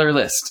granular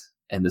list.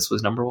 And this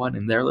was number one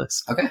in their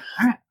list. Okay.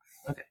 All right.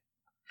 Okay.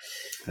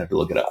 I have to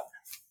look it up.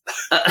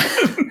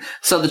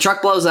 So the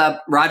truck blows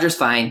up. Roger's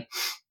fine.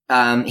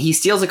 He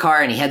steals a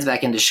car and he heads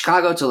back into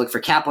Chicago to look for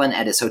Kaplan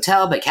at his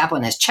hotel, but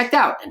Kaplan has checked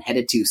out and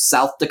headed to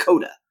South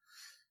Dakota.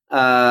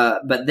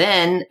 But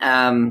then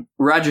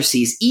Roger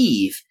sees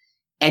Eve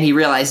and he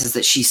realizes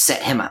that she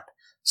set him up.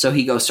 So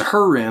he goes to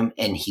her room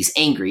and he's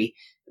angry,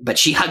 but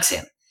she hugs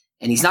him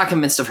and he's not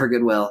convinced of her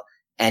goodwill.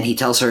 And he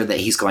tells her that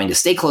he's going to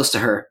stay close to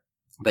her,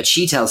 but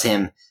she tells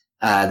him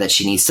that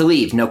she needs to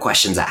leave. No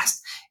questions asked.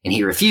 And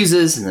he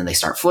refuses, and then they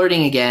start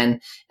flirting again,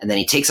 and then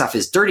he takes off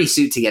his dirty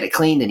suit to get it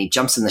cleaned, and he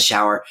jumps in the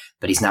shower,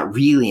 but he's not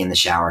really in the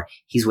shower.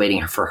 He's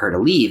waiting for her to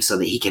leave so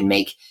that he can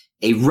make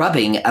a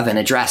rubbing of an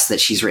address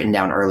that she's written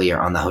down earlier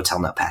on the hotel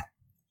notepad.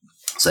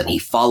 So then he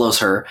follows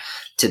her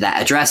to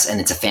that address, and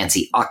it's a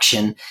fancy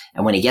auction,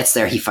 and when he gets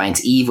there, he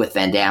finds Eve with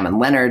Van Damme and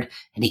Leonard,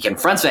 and he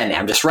confronts Van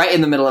Damme just right in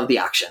the middle of the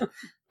auction,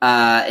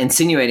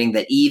 insinuating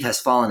that Eve has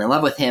fallen in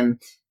love with him.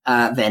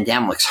 Van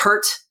Damme looks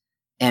hurt,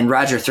 and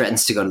Roger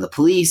threatens to go to the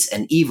police,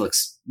 and Eve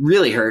looks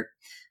really hurt.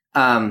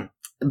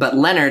 But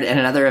Leonard and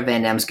another of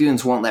Van Damme's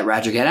goons won't let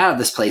Roger get out of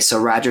this place, so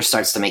Roger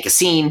starts to make a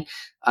scene.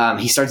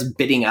 He starts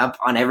bidding up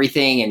on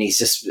everything, and he's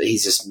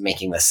just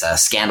making this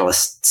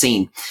scandalous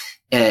scene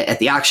at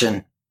the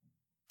auction.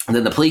 And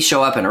then the police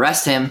show up and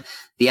arrest him.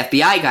 The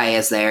FBI guy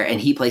is there, and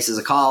he places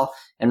a call,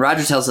 and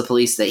Roger tells the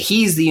police that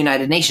he's the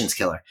United Nations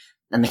killer.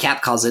 And the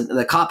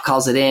cop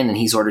calls it in, and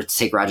he's ordered to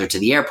take Roger to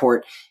the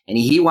airport. And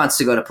he wants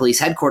to go to police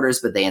headquarters,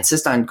 but they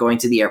insist on going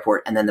to the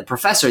airport. And then the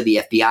professor,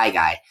 the FBI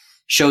guy,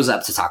 shows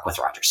up to talk with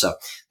Roger. So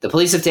the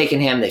police have taken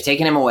him, they've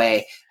taken him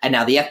away, and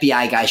now the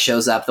FBI guy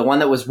shows up, the one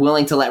that was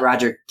willing to let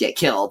Roger get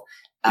killed,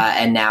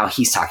 and now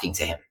he's talking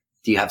to him.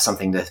 Do you have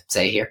something to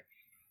say here?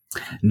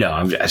 No,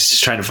 I'm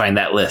just trying to find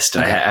that list.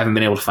 Okay. I haven't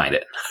been able to find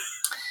it.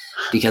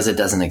 Because it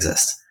doesn't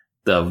exist.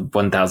 The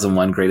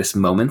 1001 greatest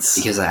moments?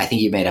 Because I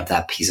think you made up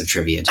that piece of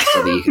trivia just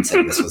so that you can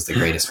say this was the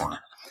greatest one.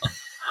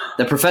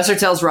 The professor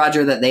tells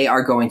Roger that they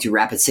are going to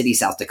Rapid City,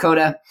 South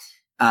Dakota.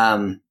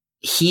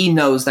 He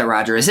knows that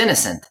Roger is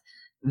innocent.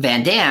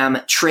 Van Damme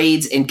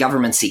trades in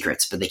government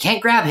secrets, but they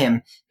can't grab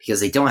him because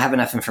they don't have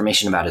enough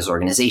information about his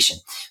organization.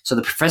 So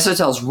the professor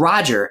tells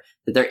Roger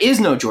that there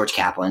is no George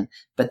Kaplan,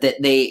 but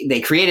that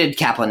they created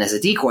Kaplan as a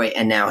decoy,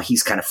 and now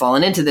he's kind of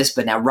fallen into this,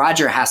 but now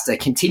Roger has to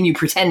continue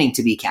pretending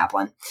to be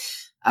Kaplan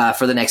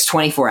for the next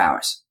 24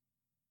 hours.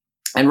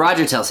 And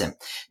Roger tells him,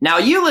 "Now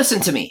you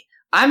listen to me.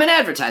 I'm an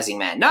advertising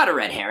man, not a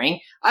red herring.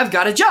 I've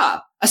got a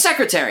job, a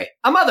secretary,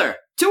 a mother,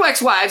 2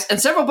 ex-wives, and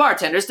several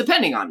bartenders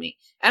depending on me.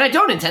 And I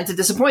don't intend to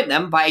disappoint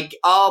them by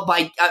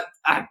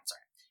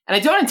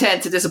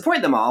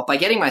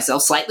getting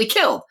myself slightly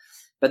killed."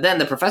 But then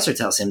the professor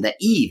tells him that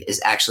Eve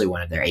is actually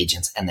one of their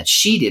agents and that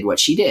she did what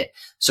she did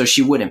so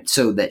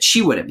that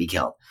she wouldn't be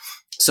killed.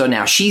 So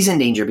now she's in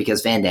danger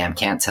because Van Damme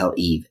can't tell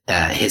Eve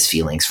his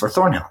feelings for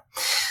Thornhill.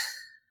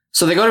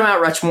 So they go to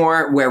Mount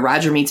Rushmore where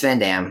Roger meets Van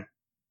Damme.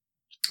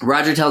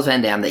 Roger tells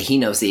Van Damme that he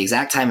knows the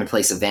exact time and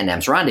place of Van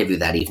Damme's rendezvous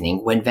that evening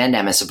when Van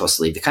Damme is supposed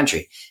to leave the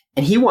country.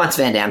 And he wants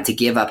Van Damme to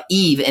give up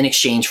Eve in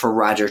exchange for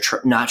Roger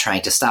not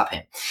trying to stop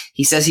him.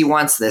 He says he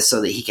wants this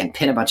so that he can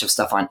pin a bunch of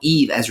stuff on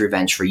Eve as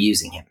revenge for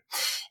using him.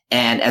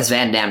 And as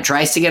Van Damme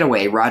tries to get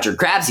away, Roger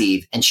grabs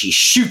Eve and she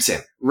shoots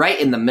him right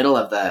in the middle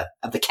of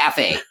the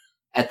cafe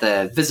at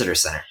the visitor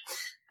center.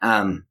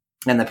 And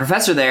the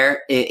professor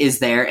is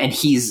there and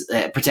he's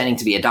pretending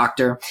to be a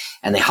doctor,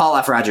 and they haul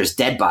off Roger's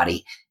dead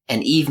body,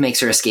 and Eve makes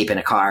her escape in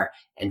a car,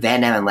 and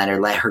Van Damme and Leonard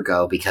let her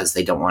go because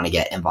they don't want to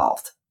get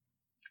involved.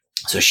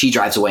 So she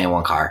drives away in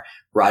one car.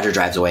 Roger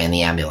drives away in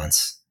the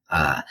ambulance.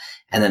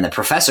 And then the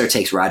professor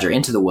takes Roger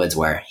into the woods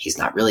where he's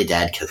not really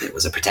dead because it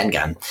was a pretend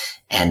gun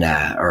and,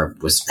 or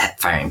was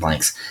firing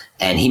blanks.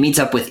 And he meets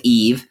up with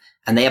Eve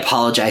and they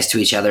apologize to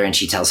each other. And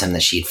she tells him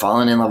that she'd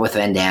fallen in love with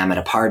Van Damme at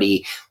a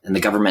party and the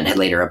government had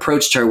later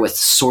approached her with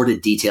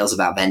sordid details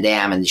about Van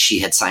Damme and she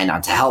had signed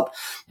on to help.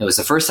 It was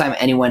the first time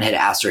anyone had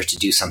asked her to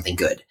do something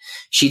good.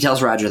 She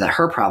tells Roger that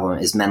her problem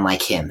is men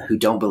like him who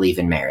don't believe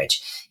in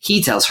marriage.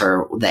 He tells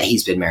her that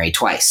he's been married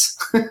twice.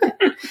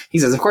 He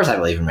says, of course I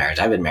believe in marriage.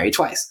 I've been married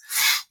twice.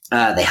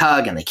 They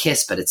hug and they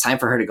kiss, but it's time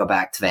for her to go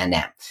back to Van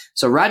Damme.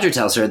 So Roger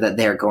tells her that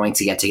they're going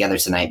to get together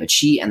tonight, but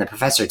she and the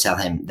professor tell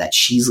him that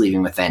she's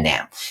leaving with Van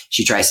Damme.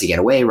 She tries to get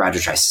away. Roger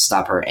tries to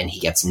stop her and he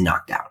gets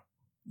knocked out.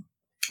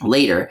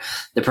 Later,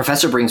 the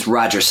professor brings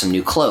Roger some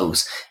new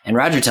clothes and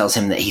Roger tells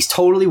him that he's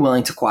totally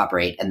willing to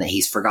cooperate and that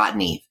he's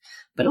forgotten Eve.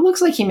 But it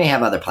looks like he may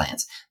have other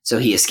plans. So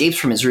he escapes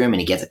from his room and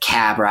he gets a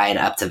cab ride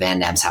up to Van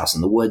Damme's house in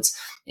the woods.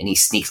 And he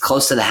sneaks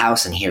close to the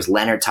house and hears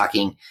Leonard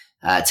talking,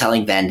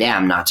 telling Van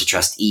Damme not to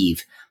trust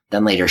Eve.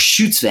 Then later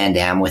shoots Van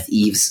Damme with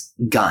Eve's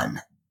gun,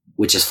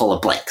 which is full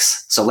of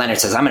blanks. So Leonard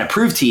says, I'm going to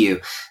prove to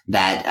you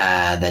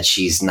that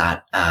she's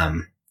not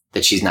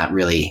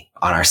really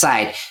on our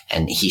side.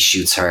 And he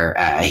shoots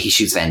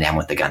Van Damme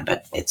with the gun,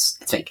 but it's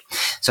fake.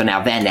 So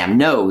now Van Damme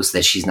knows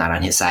that she's not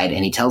on his side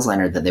and he tells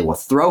Leonard that they will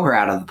throw her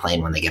out of the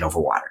plane when they get over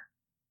water.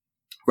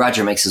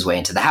 Roger makes his way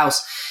into the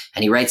house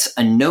and he writes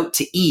a note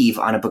to Eve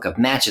on a book of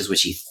matches,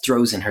 which he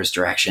throws in her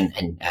direction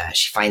and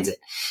she finds it.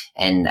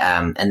 And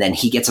then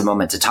he gets a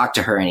moment to talk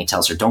to her and he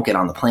tells her, don't get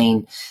on the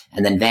plane.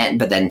 And then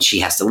but then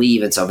she has to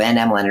leave. And so Van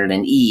Damme, Leonard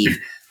and Eve,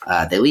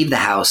 they leave the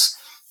house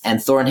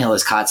and Thornhill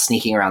is caught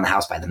sneaking around the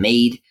house by the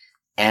maid.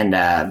 And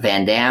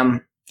Van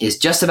Damme is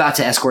just about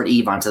to escort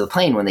Eve onto the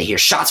plane when they hear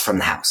shots from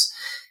the house.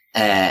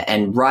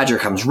 And Roger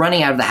comes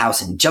running out of the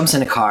house and jumps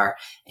in a car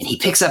and he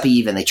picks up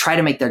Eve and they try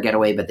to make their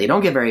getaway, but they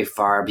don't get very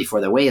far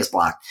before their way is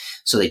blocked.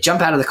 So they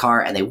jump out of the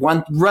car and they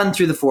run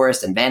through the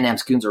forest and Van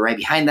Damme's goons are right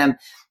behind them.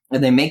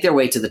 And they make their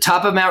way to the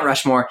top of Mount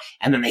Rushmore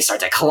and then they start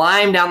to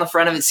climb down the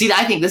front of it. See,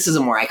 I think this is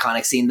a more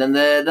iconic scene than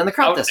the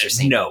crop duster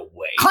scene. No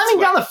way. Climbing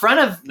down the front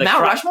of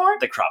Mount Rushmore?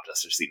 The crop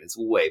duster scene is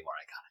way more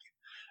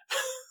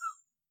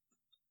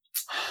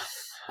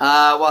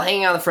iconic. While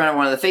hanging on the front of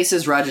one of the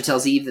faces, Roger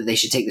tells Eve that they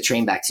should take the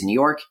train back to New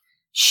York.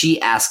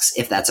 She asks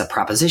if that's a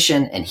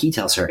proposition, and he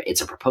tells her it's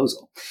a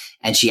proposal.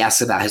 And she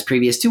asks about his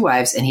previous two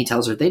wives, and he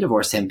tells her they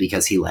divorced him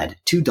because he led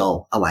too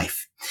dull a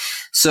life.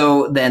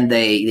 So then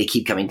they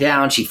keep coming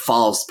down. She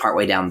falls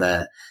partway down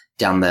the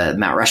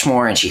Mount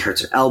Rushmore, and she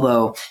hurts her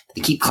elbow.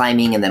 They keep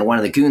climbing, and then one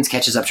of the goons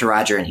catches up to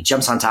Roger, and he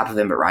jumps on top of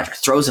him, but Roger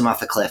throws him off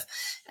the cliff.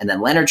 And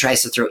then Leonard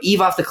tries to throw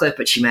Eve off the cliff,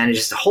 but she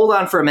manages to hold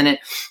on for a minute.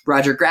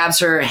 Roger grabs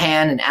her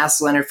hand and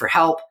asks Leonard for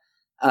help,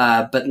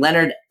 but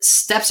Leonard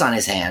steps on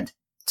his hand.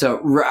 So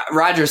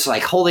Roger's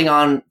like holding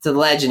on to the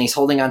ledge and he's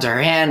holding onto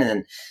her hand,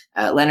 and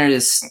then Leonard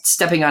is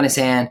stepping on his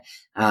hand,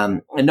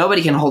 and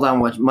nobody can hold on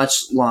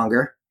much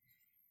longer.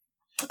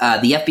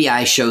 The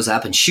FBI shows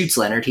up and shoots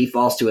Leonard. He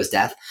falls to his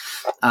death,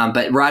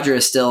 but Roger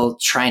is still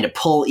trying to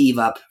pull Eve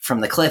up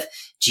from the cliff.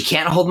 She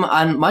can't hold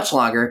on much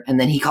longer, and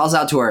then he calls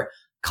out to her,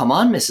 "Come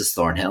on, Mrs.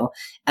 Thornhill."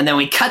 And then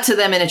we cut to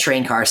them in a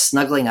train car,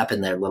 snuggling up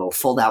in their little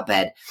fold-out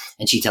bed.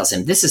 And she tells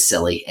him this is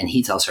silly, and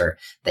he tells her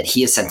that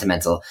he is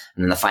sentimental.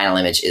 And then the final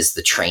image is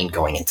the train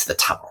going into the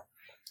tunnel,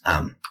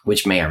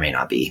 which may or may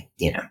not be,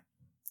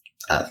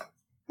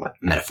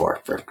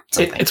 metaphor for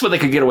something. It's what they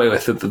could get away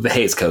with the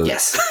Hays Code.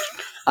 Yes.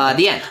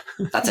 The end.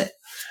 That's it.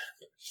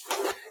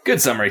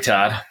 Good summary,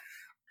 Todd.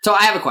 So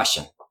I have a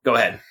question. Go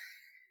ahead.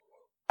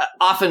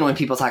 Often when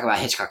people talk about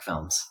Hitchcock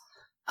films,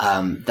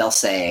 they'll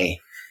say,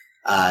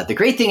 the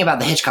great thing about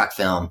the Hitchcock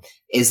film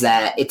is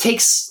that it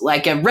takes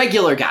like a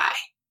regular guy,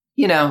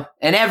 an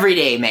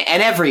everyday man,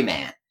 an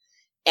everyman,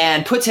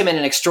 and puts him in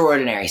an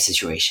extraordinary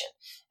situation.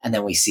 And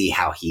then we see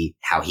how he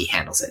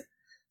handles it.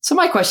 So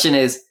my question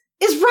is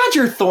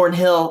Roger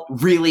Thornhill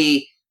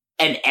really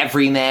an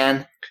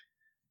everyman?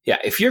 Yeah,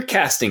 if you're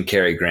casting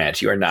Cary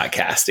Grant, you are not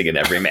casting an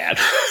everyman.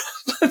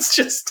 Let's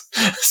just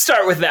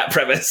start with that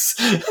premise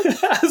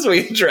as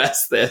we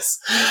address this.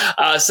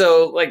 And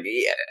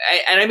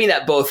I mean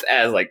that both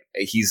as like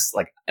he's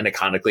like an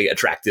iconically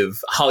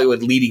attractive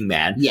Hollywood leading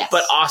man, yes,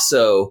 but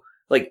also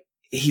like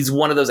he's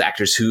one of those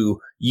actors who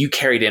you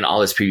carried in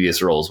all his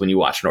previous roles when you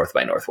watch North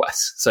by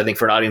Northwest. So I think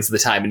for an audience of the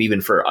time, and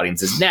even for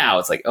audiences now,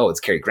 it's like, oh, it's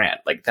Cary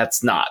Grant. Like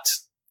that's not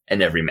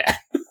an everyman.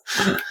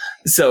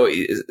 So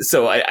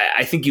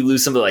I think you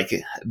lose some of like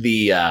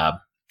the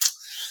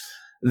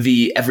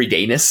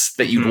everydayness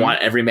that you'd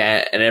want every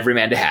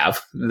man to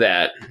have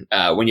that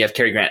when you have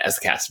Cary Grant as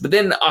the cast. But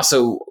then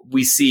also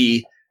we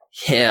see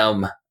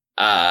him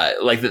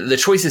like the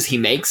choices he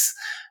makes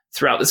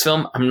throughout this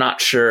film. I'm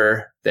not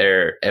sure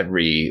they're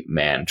every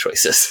man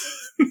choices.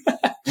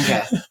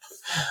 Okay.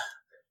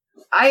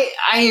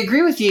 I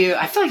agree with you.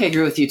 I feel like I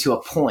agree with you to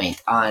a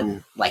point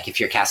on like if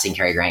you're casting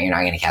Cary Grant, you're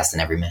not going to cast an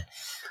everyman.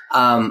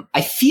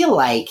 I feel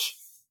like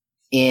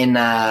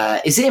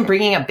is it in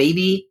Bringing Up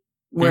Baby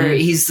where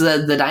he's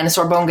the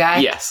dinosaur bone guy?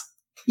 Yes.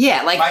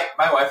 Yeah, like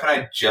my wife and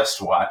I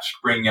just watched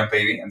Bringing Up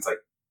Baby, and it's like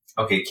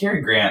okay,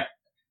 Cary Grant,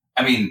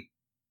 I mean,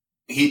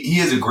 he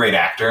is a great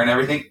actor and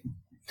everything. He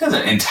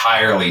doesn't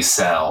entirely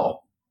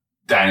sell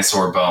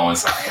dinosaur bone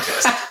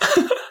scientist.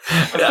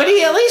 But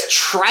he at least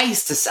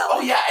tries to sell it.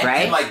 Oh yeah,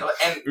 right?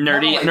 And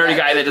nerdy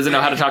guy that doesn't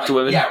know how to talk to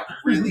women. Yeah,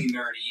 really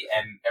nerdy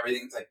and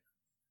everything's like,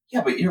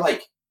 yeah, but you're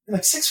like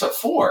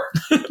 6'4",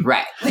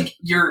 right? Like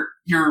you're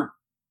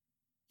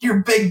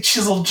big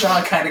chiseled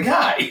jaw kind of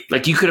guy.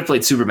 Like you could have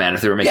played Superman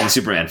if they were making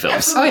Superman films.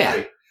 Absolutely. Oh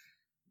yeah,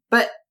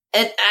 but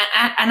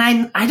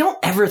I don't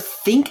ever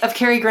think of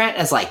Cary Grant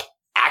as like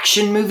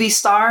action movie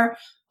star,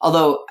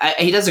 although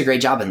he does a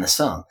great job in this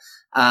film.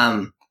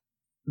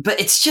 But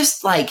it's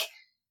just like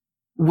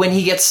when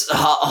he gets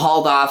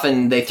hauled off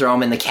and they throw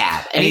him in the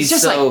cab, and he's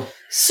just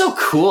so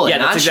cool and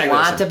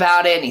nonchalant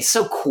about it, and he's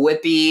so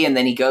quippy, and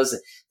then he goes.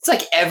 It's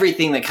like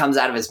everything that comes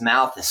out of his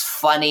mouth is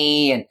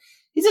funny, and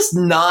he's just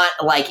not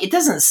like. It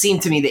doesn't seem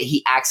to me that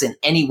he acts in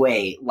any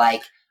way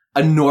like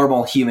a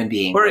normal human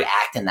being would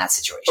act in that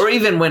situation. Or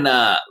even when,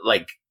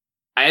 like,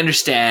 I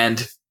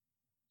understand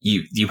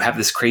you have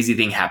this crazy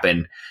thing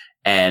happen,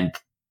 and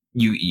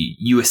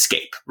you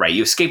escape, right?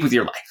 You escape with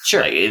your life,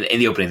 sure, like in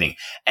the opening thing,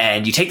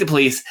 and you take the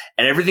police,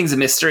 and everything's a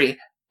mystery.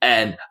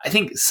 And I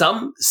think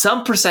some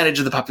percentage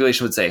of the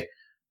population would say,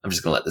 "I'm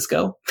just going to let this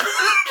go."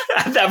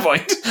 At that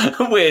point,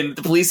 when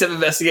the police have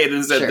investigated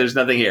and said there's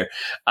nothing here,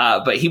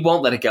 but he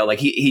won't let it go. Like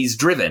he's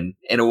driven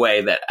in a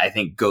way that I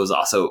think goes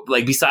also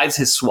like besides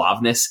his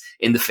suaveness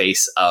in the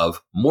face of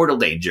mortal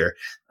danger,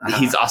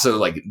 he's also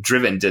like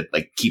driven to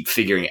like keep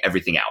figuring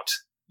everything out.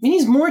 I mean,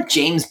 he's more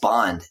James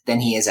Bond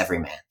than he is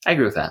everyman. I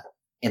agree with that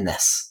in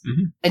this,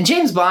 and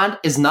James Bond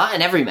is not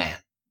an everyman.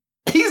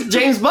 He's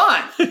James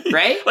Bond,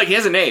 right? Like he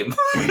has a name.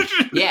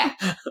 Yeah,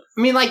 I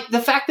mean, like the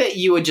fact that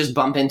you would just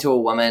bump into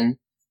a woman.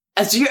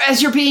 As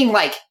you're being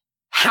like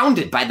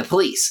hounded by the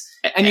police,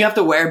 and you have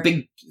to wear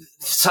big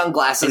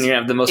sunglasses, and you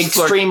have the most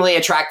extremely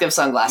attractive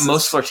sunglasses,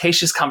 most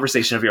flirtatious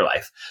conversation of your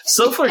life.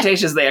 So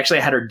flirtatious, they actually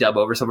had her dub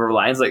over some of her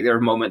lines. Like there are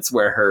moments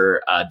where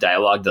her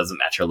dialogue doesn't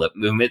match her lip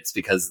movements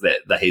because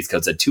the Hays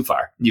Code said too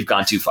far. You've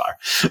gone too far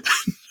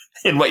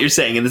in what you're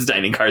saying in this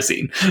dining car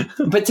scene.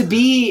 But to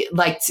be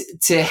like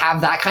to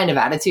have that kind of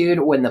attitude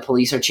when the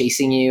police are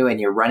chasing you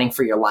and you're running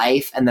for your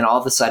life, and then all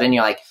of a sudden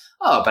you're like,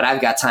 oh, but I've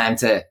got time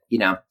to,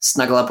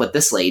 snuggle up with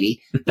this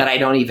lady that I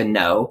don't even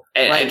know.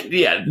 And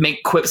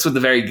make quips with the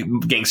very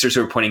gangsters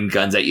who are pointing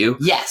guns at you.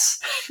 Yes.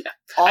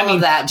 All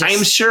of that. I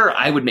am sure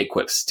I would make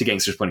quips to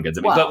gangsters pointing guns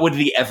at me, but would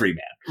the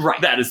everyman?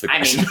 Right. That is the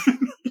question. I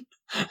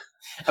mean,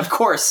 of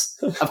course.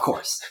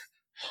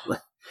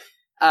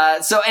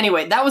 So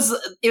anyway, that was,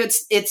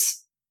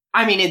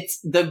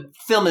 the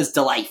film is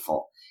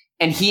delightful,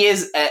 and he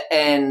is,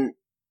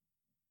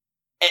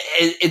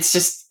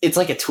 it's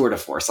like a tour de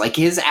force. Like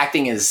his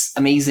acting is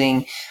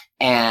amazing,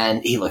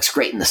 and he looks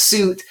great in the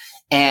suit,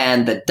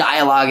 and the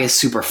dialogue is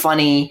super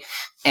funny,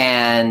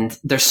 and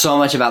there's so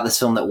much about this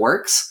film that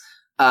works.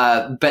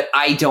 But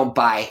I don't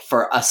buy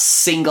for a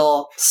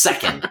single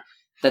second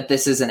that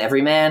this is an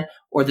everyman,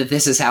 or that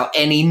this is how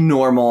any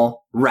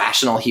normal,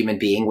 rational human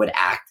being would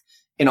act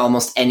in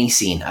almost any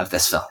scene of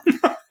this film.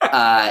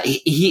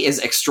 He is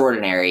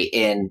extraordinary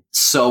in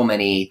so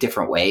many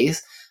different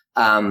ways.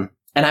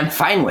 And I'm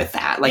fine with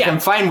that. Like, I'm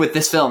fine with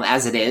this film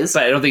as it is.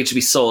 But I don't think it should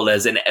be sold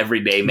as an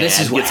everyday man. This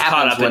is what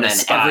happens when an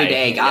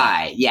everyday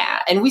guy. Yeah.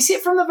 And we see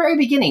it from the very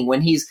beginning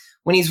when he's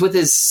with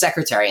his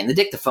secretary and the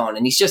dictaphone,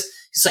 and he's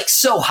like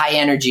so high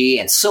energy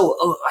and so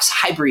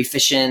hyper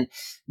efficient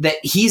that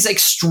he's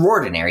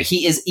extraordinary.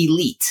 He is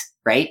elite,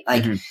 right?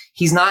 Like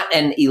he's not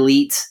an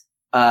elite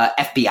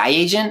FBI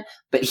agent,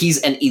 but he's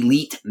an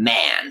elite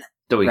man.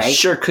 Though he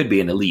sure could be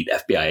an elite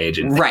FBI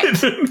agent. Right.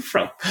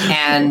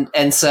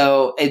 And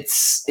so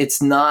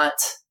it's not,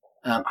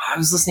 I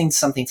was listening to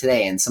something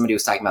today, and somebody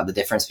was talking about the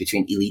difference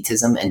between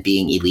elitism and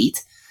being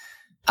elite.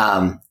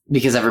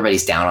 Because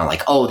everybody's down on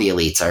like, oh, the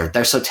elites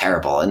they're so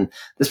terrible. And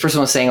this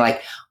person was saying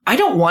like, I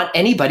don't want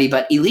anybody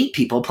but elite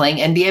people playing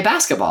NBA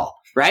basketball.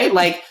 Right?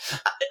 Like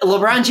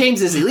LeBron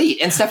James is elite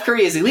and Steph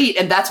Curry is elite.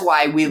 And that's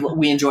why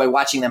we enjoy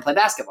watching them play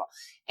basketball.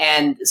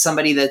 And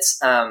somebody that's,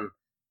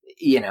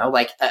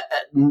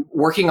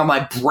 working on my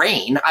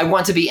brain, I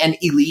want to be an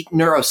elite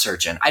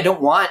neurosurgeon. I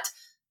don't want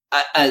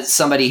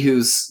somebody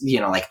who's,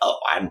 you want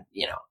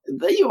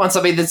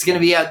somebody that's going to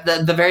be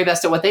the very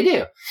best at what they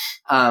do.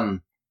 And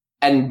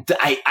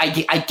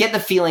I get the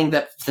feeling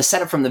that the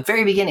setup from the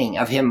very beginning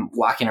of him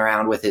walking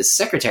around with his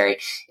secretary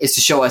is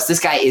to show us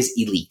this guy is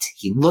elite.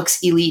 He looks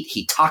elite.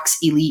 He talks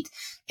elite,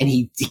 and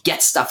he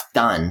gets stuff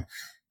done.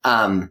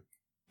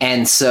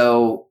 And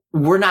so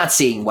we're not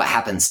seeing what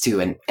happens to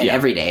an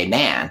everyday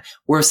man.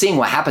 We're seeing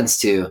what happens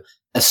to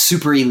a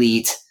super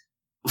elite,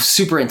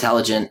 super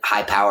intelligent,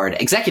 high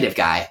powered executive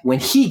guy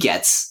when he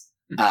gets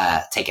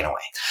taken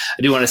away.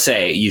 I do want to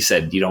say, you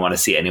said you don't want to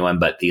see anyone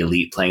but the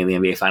elite playing in the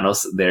NBA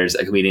Finals. There's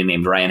a comedian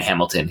named Ryan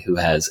Hamilton who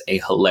has a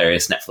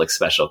hilarious Netflix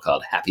special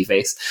called Happy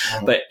Face.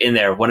 But in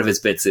there, one of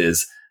his bits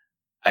is,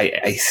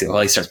 he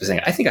starts by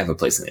saying, I think I have a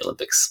place in the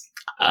Olympics.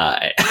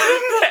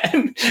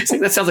 And it's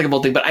like, that sounds like a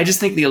bold thing, but I just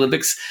think the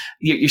Olympics,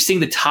 you're seeing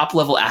the top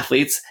level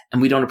athletes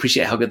and we don't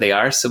appreciate how good they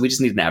are. So we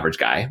just need an average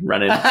guy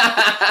running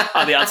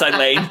on the outside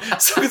lane.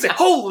 So we say,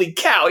 holy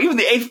cow, even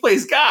the 8th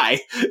place guy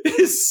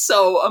is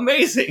so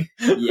amazing.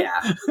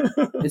 Yeah,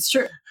 it's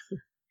true.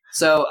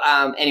 So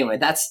anyway,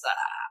 that's,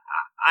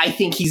 I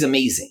think he's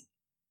amazing.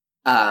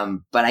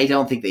 But I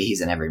don't think that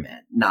he's an everyman.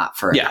 Not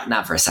for a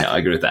second. No, I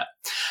agree with that.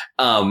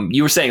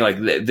 You were saying like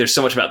there's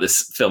so much about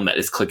this film that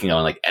is clicking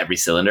on like every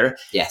cylinder.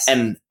 Yes.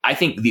 And I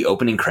think the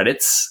opening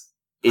credits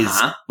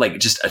is like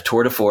just a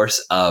tour de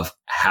force of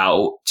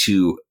how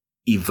to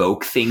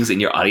evoke things in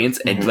your audience,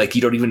 and like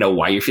you don't even know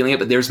why you're feeling it,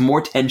 but there's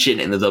more tension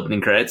in those opening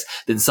credits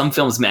than some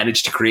films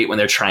manage to create when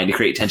they're trying to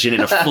create tension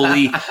in a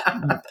fully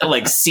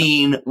like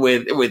scene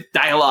with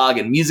dialogue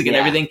and music and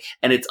everything,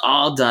 and it's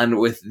all done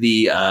with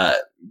the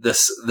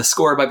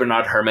score by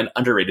Bernard Herrmann,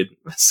 underrated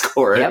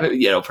score,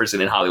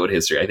 person in Hollywood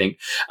history, I think,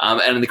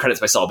 and the credits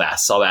by Saul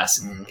Bass. Saul Bass,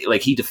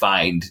 like he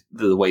defined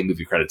the way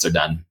movie credits are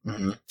done.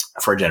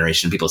 For a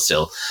generation, people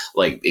still,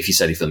 like, if you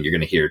study film, you're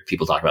going to hear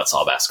people talk about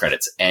Saul Bass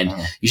credits. And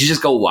you should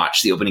just go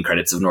watch the opening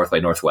credits of North by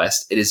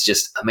Northwest. It is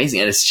just amazing.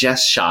 And it's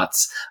just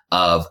shots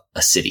of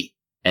a city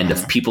and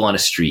of people on a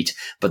street.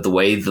 But the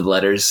way the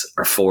letters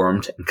are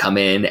formed and come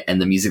in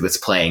and the music that's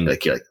playing,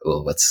 like, you're like,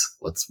 oh,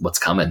 what's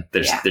coming?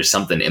 There's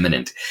something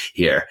imminent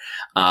here.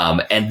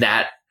 And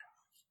that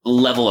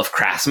level of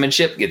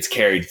craftsmanship gets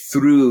carried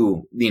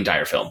through the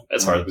entire film,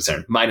 as far as I'm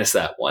concerned, minus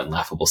that one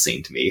laughable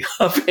scene to me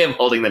of him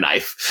holding the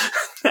knife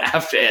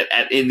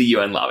in the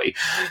UN lobby.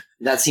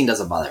 That scene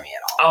doesn't bother me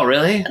at all. Oh,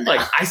 really? No.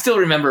 Like, I still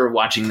remember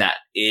watching that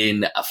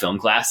in a film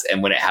class,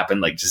 and when it happened,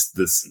 like, just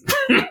this,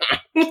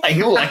 like a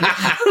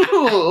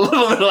little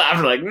bit of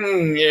laughter, like,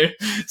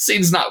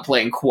 scene's not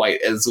playing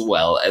quite as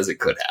well as it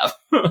could have.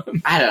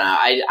 I don't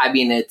know. I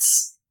mean,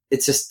 it's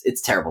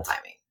terrible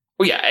timing.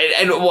 Well, yeah,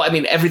 and I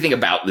mean, everything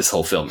about this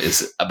whole film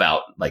is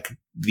about like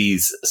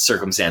these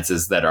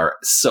circumstances that are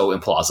so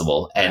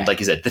implausible, and like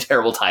you said, the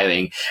terrible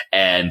timing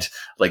and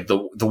like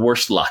the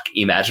worst luck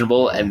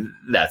imaginable, and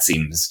that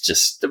seems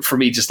just for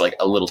me just like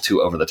a little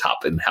too over the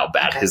top in how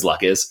bad his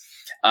luck is.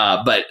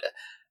 But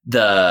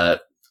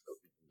the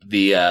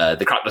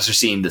Crockduster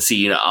scene, the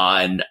scene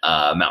on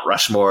Mount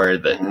Rushmore,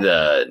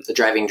 the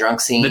driving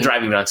drunk scene,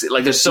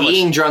 like there's so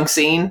much drunk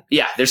scene.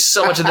 Yeah, there's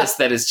so much of this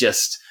that is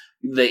just.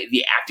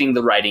 The acting,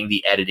 the writing,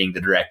 the editing,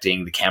 the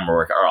directing, the camera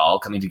work are all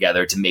coming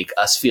together to make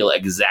us feel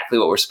exactly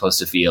what we're supposed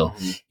to feel,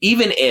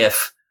 even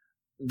if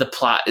the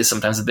plot is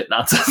sometimes a bit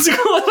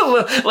nonsensical.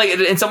 Like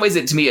in some ways,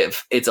 to me,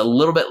 it's a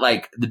little bit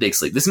like The Big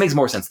Sleep. This makes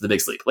more sense than The Big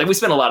Sleep. Like we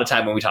spend a lot of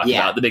time when we talk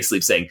about The Big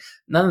Sleep saying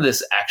none of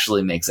this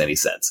actually makes any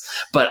sense,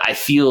 but I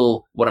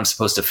feel what I'm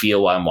supposed to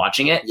feel while I'm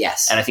watching it.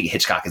 Yes, and I think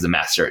Hitchcock is a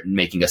master at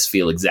making us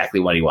feel exactly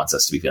what he wants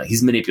us to be feeling.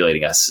 He's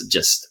manipulating us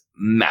just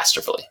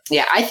masterfully.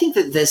 Yeah, I think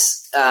that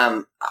this,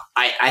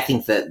 I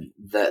think that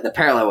the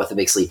parallel with The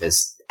Big Sleep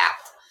is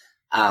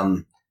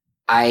apt.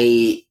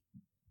 I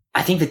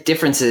think the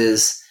difference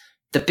is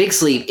The Big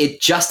Sleep,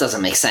 it just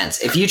doesn't make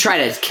sense. If you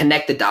try to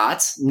connect the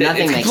dots,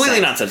 nothing makes sense. It's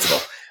completely nonsensical.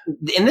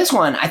 In this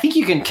one, I think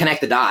you can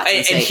connect the dots.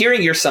 And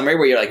hearing your summary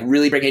where you're like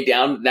really breaking it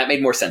down, that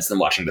made more sense than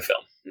watching the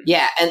film.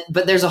 Yeah,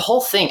 but there's a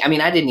whole thing. I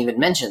mean, I didn't even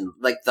mention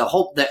like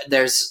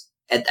there's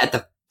at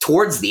the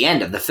towards the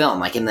end of the film,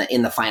 like in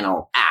the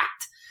final act.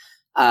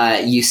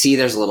 You see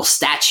there's a little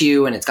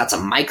statue and it's got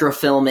some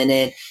microfilm in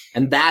it.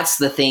 And that's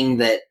the thing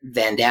that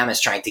Van Damme is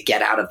trying to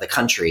get out of the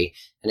country.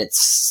 And it's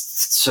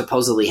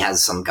supposedly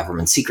has some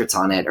government secrets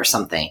on it or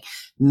something.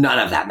 None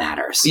of that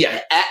matters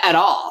at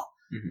all.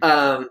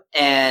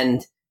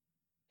 And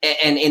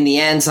in the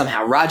end,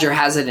 somehow Roger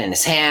has it in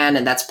his hand.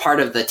 And that's part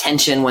of the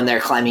tension when they're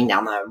climbing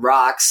down the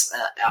rocks,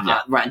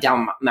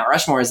 down Mount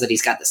Rushmore, is that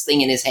he's got this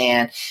thing in his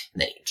hand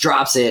and then he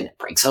drops it and it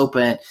breaks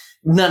open.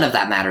 None of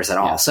that matters at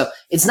all. Yeah. So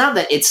it's not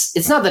that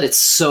it's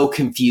so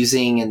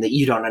confusing and that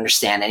you don't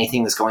understand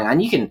anything that's going on.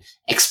 You can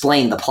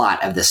explain the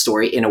plot of this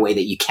story in a way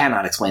that you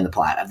cannot explain the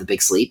plot of The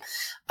Big Sleep.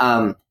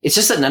 It's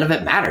just that none of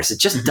it matters. It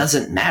just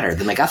doesn't matter.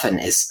 The MacGuffin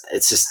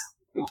it's just.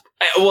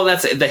 Well,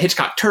 that's the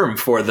Hitchcock term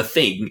for the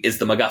thing is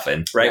the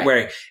MacGuffin, right?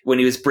 Where when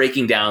he was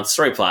breaking down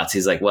story plots,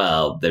 he's like,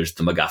 well, there's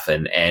the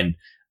MacGuffin, and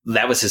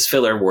that was his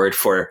filler word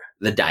for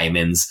the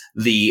diamonds,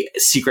 the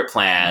secret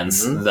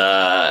plans,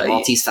 the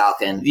Maltese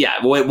Falcon. Yeah.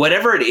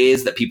 Whatever it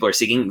is that people are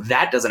seeking,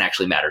 that doesn't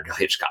actually matter to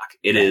Hitchcock.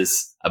 It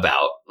is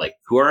about like,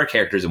 who are our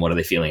characters and what are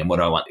they feeling and what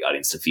do I want the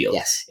audience to feel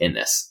in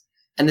this?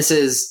 And this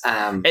is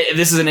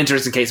an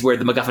interesting case where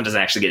the MacGuffin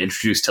doesn't actually get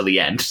introduced till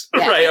the end,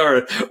 right?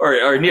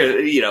 Or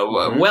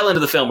near, well into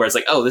the film where it's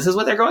like, oh, this is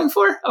what they're going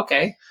for.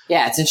 Okay.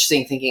 Yeah. It's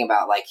interesting thinking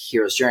about like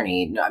Hero's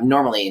Journey.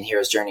 Normally in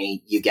Hero's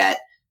Journey, you get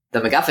the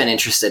MacGuffin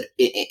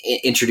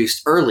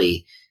introduced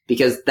early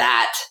because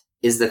that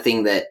is the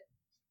thing that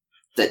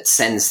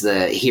sends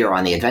the hero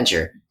on the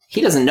adventure. He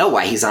doesn't know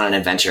why he's on an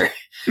adventure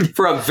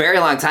for a very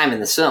long time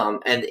in this film,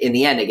 and in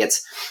the end, it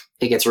gets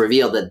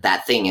revealed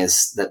that thing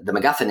is that the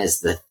MacGuffin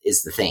is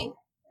the thing.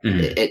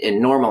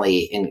 And normally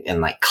in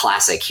like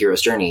classic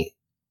Hero's Journey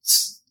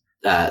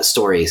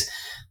stories,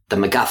 the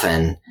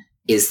MacGuffin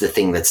is the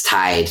thing that's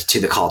tied to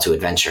the call to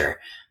adventure,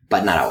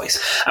 but not always.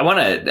 I want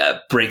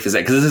to break this out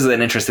because this is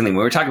an interesting thing.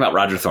 We were talking about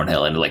Roger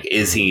Thornhill and like,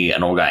 is he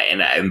an old guy?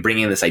 And I'm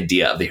bringing this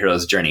idea of the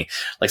hero's journey.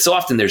 Like so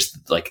often there's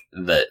like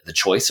the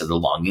choice or the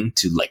longing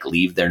to like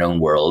leave their known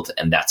world.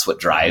 And that's what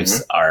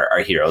drives our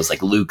heroes,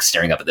 like Luke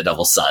staring up at the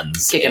Devil's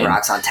Suns. Kicking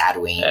rocks on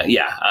Tatooine.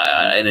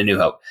 In A New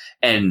Hope.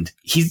 And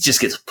he just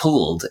gets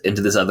pulled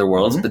into this other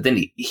world, but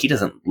then he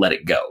doesn't let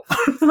it go,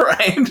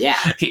 right?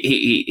 Yeah.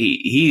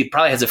 He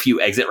probably has a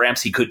few exit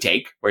ramps he could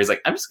take where he's like,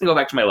 I'm just going to go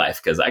back to my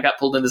life because I got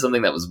pulled into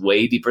something that was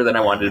way deeper than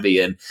I wanted to be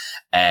in,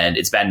 and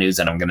it's bad news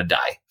and I'm going to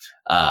die.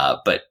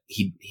 But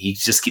he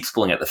just keeps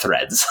pulling at the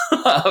threads,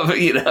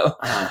 you know?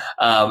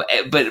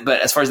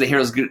 But as far as the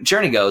hero's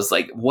journey goes,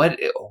 like what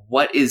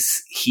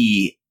is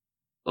he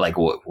like?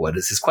 What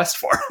is his quest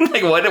for?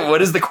 Like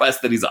what is the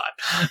quest that he's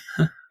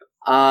on?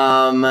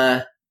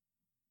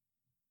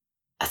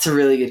 That's a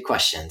really good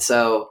question.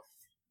 So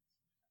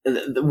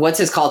what's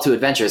his call to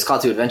adventure? His call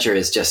to adventure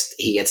is just,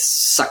 he gets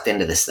sucked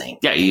into this thing.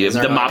 Yeah.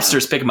 The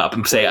mobsters pick him up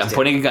and say, I'm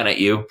pointing a gun at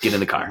you. Get in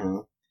the car. Mm-hmm.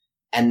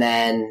 And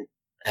then,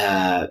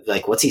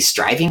 like, what's he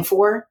striving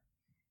for?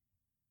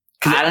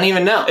 I don't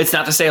even know. It's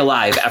not to stay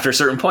alive after a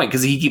certain point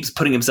because he keeps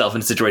putting himself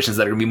in situations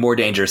that are going to be more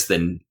dangerous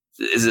than.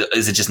 Is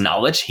it just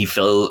knowledge? He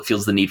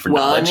feels the need for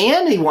knowledge. Well, in the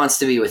end, he wants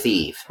to be with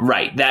Eve.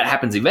 Right. That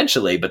happens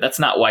eventually, but that's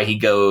not why he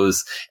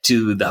goes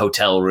to the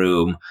hotel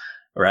room,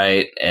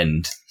 right?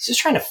 And he's just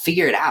trying to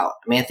figure it out.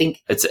 I mean, I think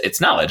it's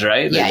knowledge,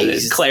 right? Yeah,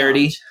 it's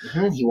clarity.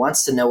 He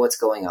wants to know what's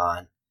going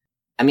on.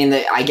 I mean,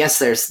 I guess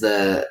there's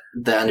the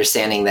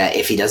understanding that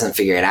if he doesn't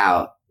figure it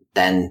out,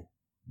 then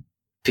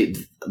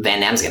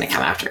Van Damme's going to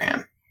come after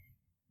him.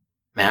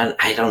 Man,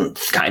 I don't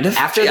kind of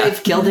after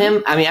they've killed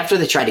him. I mean, after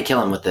they tried to kill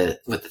him with the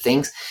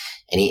things,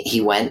 and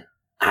he went.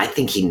 I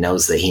think he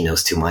knows that he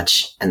knows too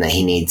much, and that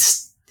he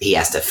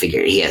has to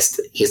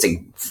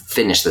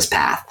finish this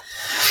path.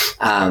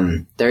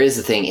 There is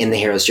a thing in the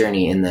hero's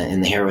journey in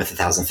the Hero with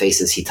 1,000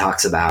 Faces. He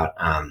talks about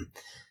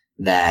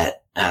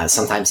that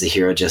sometimes the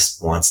hero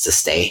just wants to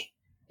stay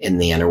in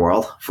the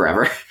underworld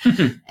forever,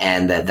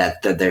 and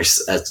that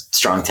there's a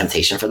strong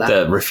temptation for that.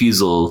 The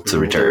refusal to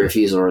return.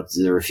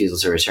 The refusal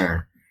to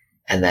return.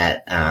 And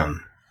that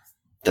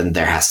then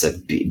there has to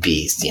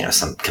be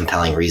some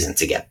compelling reason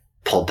to get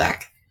pulled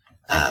back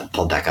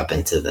up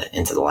into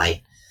the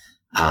light.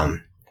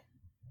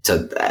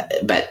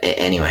 But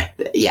anyway,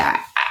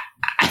 yeah,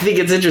 I think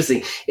it's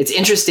interesting. It's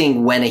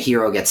interesting when a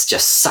hero gets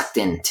just sucked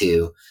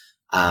into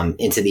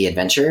the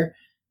adventure.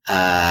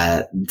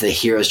 The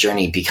hero's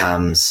journey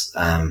becomes,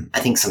 I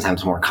think,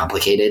 sometimes more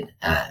complicated.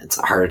 It's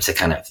harder to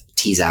kind of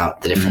tease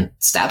out the different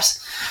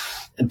steps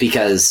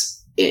because.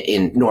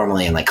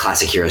 Normally in like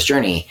classic hero's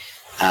journey,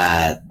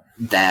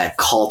 that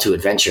call to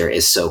adventure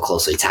is so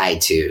closely tied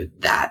to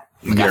that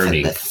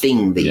MacGuffin, the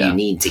thing that you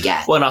need to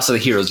get. Well, and also the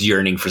hero's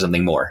yearning for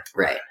something more.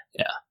 Right.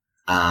 Yeah.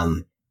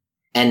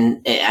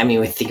 And I mean,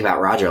 we think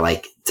about Roger,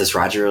 like, does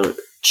Roger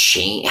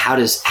change? How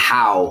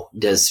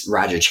does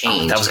Roger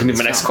change? That was going to be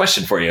my next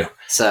question for you.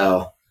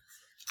 So,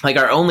 like,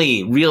 our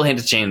only real hint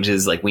of change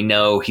is, like, we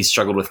know he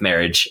struggled with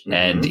marriage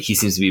and he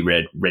seems to be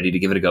ready to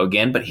give it a go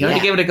again, but he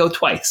already gave it a go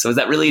twice. So is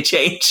that really a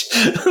change?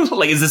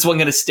 Like, is this one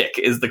going to stick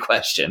is the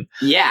question.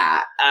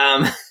 Yeah.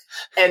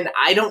 And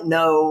I don't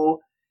know.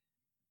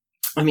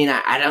 I mean,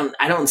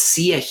 I don't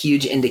see a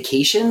huge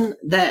indication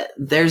that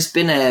there's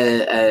been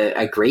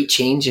a great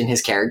change in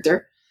his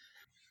character.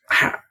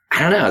 I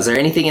don't know. Is there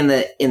anything in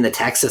the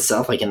text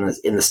itself, like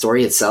in the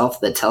story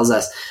itself, that tells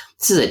us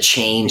this is a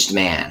changed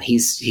man?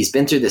 He's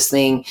been through this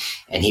thing,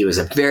 and he was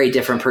a very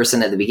different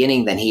person at the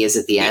beginning than he is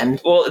at the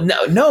end. Well,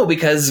 no,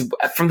 because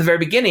from the very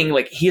beginning,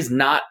 like, he is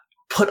not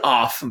put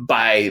off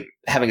by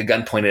having a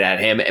gun pointed at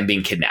him and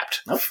being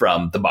kidnapped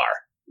from the bar.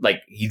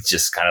 Like, he's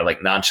just kind of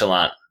like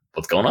nonchalant.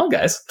 What's going on,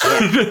 guys?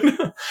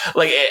 Yeah.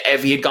 Like,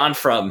 if he had gone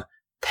from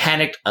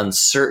panicked,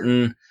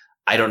 uncertain,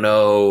 I don't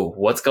know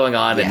what's going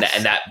on, and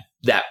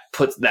that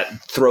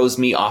throws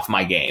me off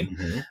my game,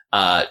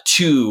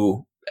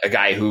 to a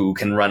guy who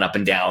can run up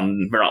and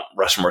down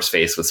Rushmore's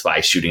face with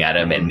spies shooting at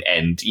him,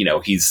 and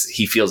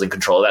he feels in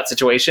control of that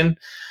situation.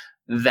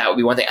 That would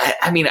be one thing.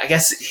 I mean, I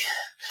guess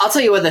I'll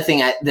tell you what the thing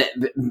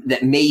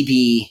that may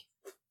be,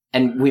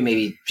 and we may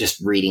be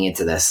just reading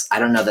into this. I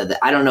don't know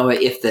I don't know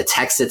if the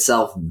text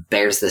itself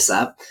bears this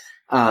up,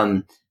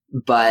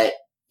 but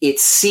it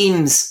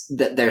seems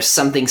that there's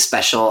something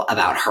special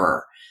about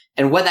her.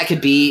 And what that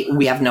could be,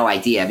 we have no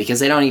idea, because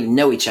they don't even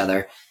know each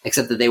other,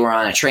 except that they were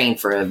on a train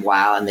for a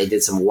while and they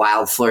did some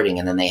wild flirting,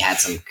 and then they had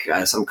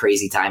some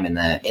crazy time in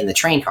the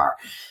train car.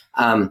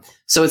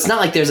 So it's not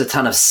like there's a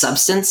ton of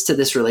substance to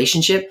this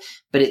relationship,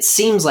 but it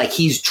seems like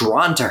he's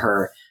drawn to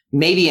her,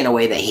 maybe in a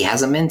way that he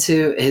hasn't been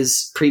to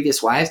his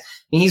previous wives. I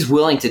mean, he's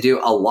willing to do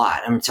a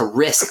lot, to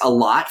risk a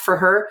lot for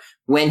her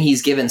when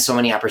he's given so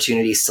many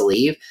opportunities to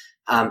leave.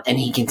 And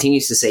he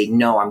continues to say,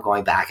 no, I'm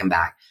going back and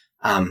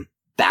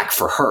back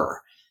for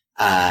her.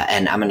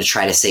 And I'm going to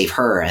try to save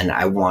her, and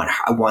I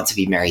want to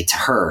be married to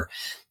her.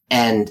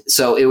 And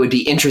so it would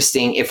be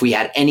interesting if we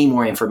had any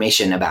more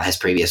information about his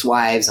previous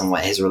wives and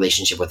what his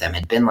relationship with them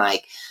had been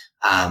like.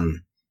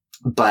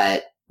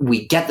 But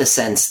we get the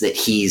sense that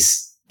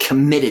he's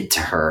committed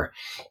to her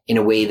in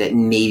a way that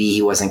maybe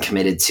he wasn't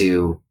committed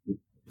to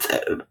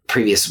the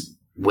previous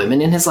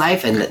women in his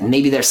life, and that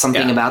maybe there's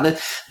something about it.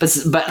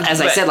 But as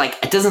I said, like,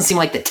 it doesn't seem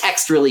like the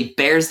text really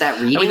bears that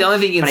reading. I mean, the only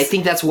thing is, but I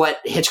think that's what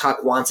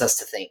Hitchcock wants us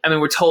to think. I mean,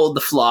 we're told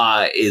the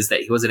flaw is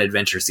that he wasn't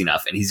adventurous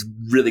enough, and he's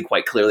really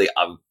quite clearly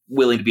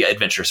willing to be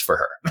adventurous for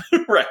her,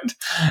 right?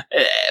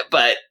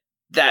 But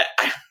that,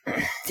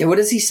 what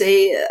does he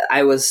say?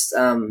 I was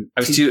too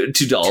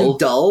dull. Too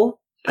dull.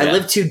 Yeah. I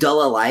lived too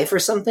dull a life or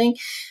something.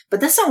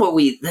 But that's not what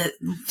the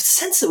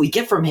sense that we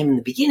get from him in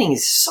the beginning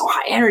is so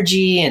high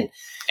energy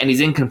and he's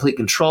in complete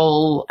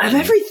control of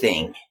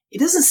everything. It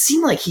doesn't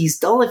seem like he's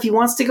dull. If he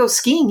wants to go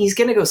skiing, he's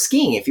going to go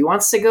skiing. If he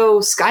wants to go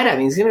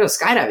skydiving, he's going to go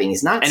skydiving.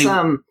 He's not nervous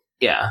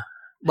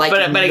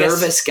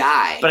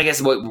guy. But I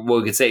guess what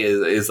we could say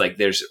is like,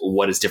 there's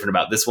what is different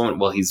about this one.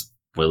 Well, he's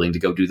willing to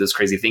go do those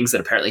crazy things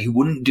that apparently he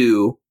wouldn't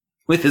do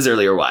with his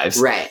earlier wives.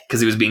 Right. Because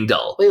he was being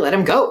dull. We let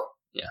him go.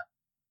 Yeah.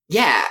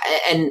 Yeah.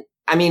 And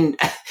I mean,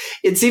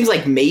 it seems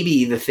like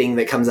maybe the thing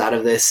that comes out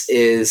of this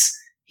is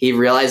he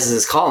realizes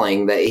his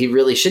calling, that he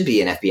really should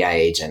be an FBI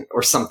agent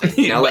or something,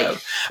 you know, like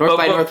North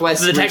by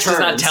Northwest. The text does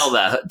not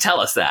tell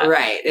us that.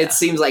 Right. Yeah. It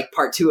seems like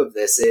part 2 of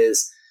this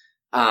is,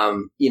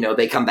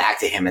 they come back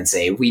to him and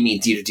say, we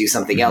need you to do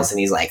something else. And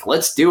he's like,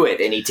 let's do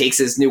it. And he takes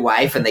his new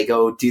wife and they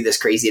go do this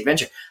crazy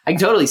adventure. I can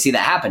totally see that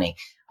happening.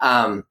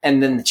 And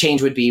then the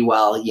change would be,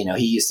 well,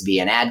 he used to be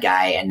an ad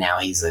guy and now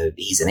he's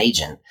an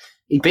agent.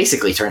 He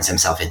basically turns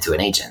himself into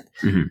an agent.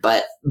 Mm-hmm.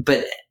 But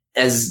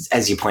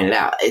as you pointed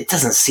out, it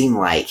doesn't seem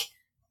like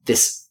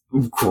this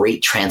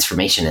great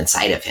transformation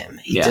inside of him.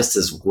 He just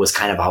was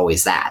kind of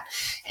always that.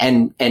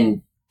 And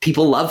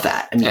people love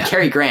that. I mean,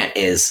 Cary Grant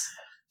is,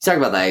 talk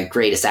about the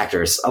greatest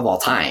actors of all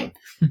time.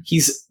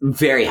 He's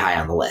very high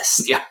on the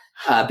list. Yeah.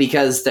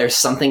 Because there's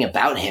something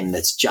about him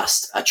that's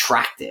just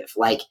attractive.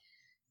 Like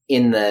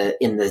in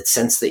the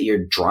sense that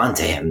you're drawn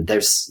to him.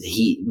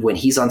 When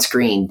he's on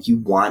screen, you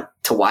want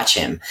to watch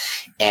him,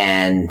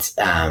 and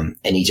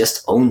he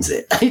just owns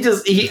it.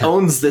 He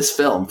owns this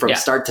film from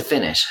start to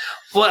finish.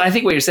 Well, I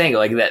think what you're saying,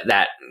 like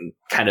that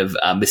kind of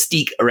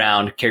mystique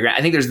around Cary Grant,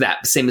 I think there's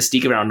that same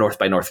mystique around North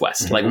by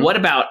Northwest. Mm-hmm. Like, what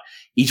about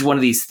each one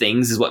of these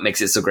things is what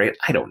makes it so great?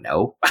 I don't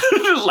know.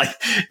 Like,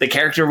 the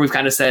character, we've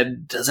kind of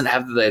said, doesn't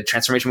have the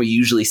transformation we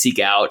usually seek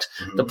out.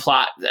 Mm-hmm. The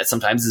plot that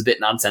sometimes is a bit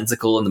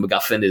nonsensical, and the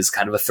MacGuffin is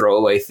kind of a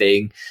throwaway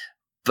thing.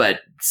 But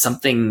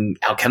something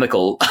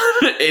alchemical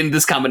in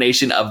this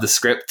combination of the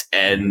script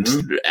and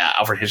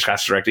Alfred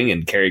Hitchcock's directing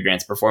and Cary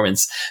Grant's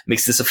performance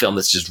makes this a film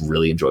that's just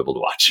really enjoyable to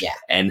watch. Yeah.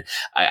 And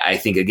I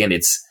think, again,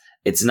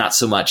 it's not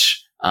so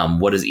much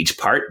what is each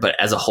part, but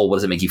as a whole, what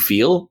does it make you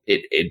feel?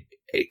 It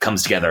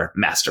comes together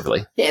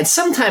masterfully. Yeah, and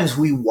sometimes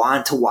we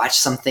want to watch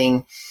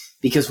something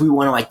because we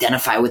want to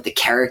identify with the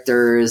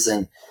characters,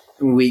 and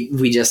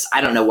we just,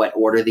 I don't know what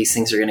order these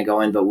things are going to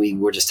go in, but we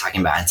were just talking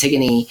about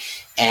Antigone,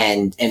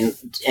 and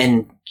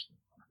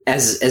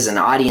as an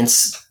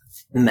audience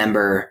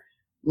member,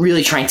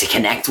 really trying to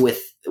connect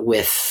with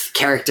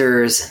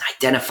characters and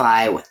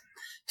identify with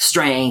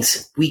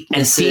strengths,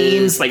 weaknesses, and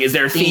themes. Like, is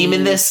there a theme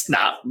in this?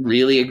 Not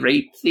really a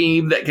great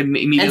theme that can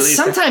immediately. And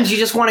sometimes you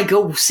just want to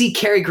go see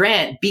Cary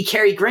Grant, be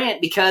Cary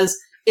Grant, because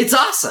it's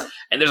awesome.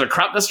 And there's a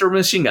crop duster with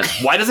machine guns.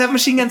 Why does it have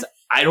machine guns?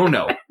 I don't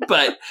know.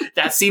 But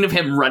that scene of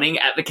him running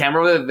at the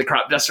camera with the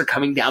crop duster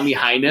coming down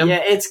behind him. Yeah,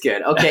 it's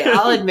good. Okay,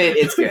 I'll admit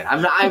it's good.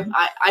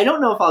 I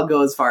don't know if I'll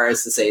go as far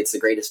as to say it's the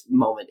greatest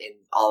moment in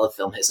all of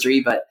film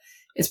history, but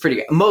it's pretty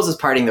good. Moses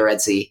parting the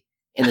Red Sea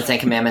in the Ten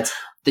Commandments,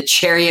 the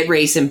chariot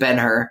race in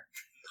Ben-Hur.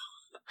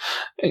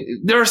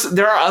 There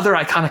are other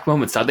iconic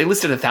moments, Todd. They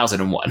listed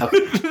 1,001.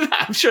 Okay.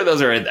 I'm sure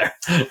those are in there.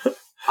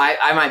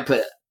 I might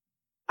put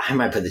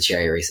the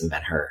chariot race in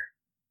Ben-Hur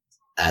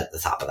at the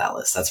top of that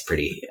list. That's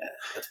pretty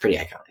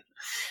iconic.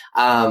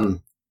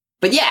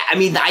 But yeah, I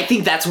mean, I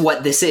think that's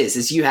what this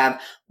is you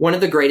have one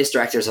of the greatest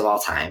directors of all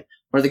time,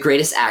 one of the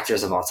greatest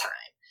actors of all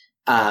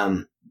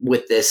time,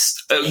 with this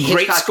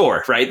great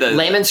score, right? The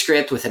Lehman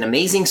script with an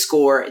amazing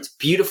score. It's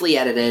beautifully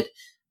edited.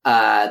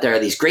 There are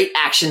these great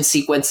action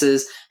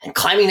sequences and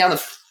climbing down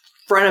the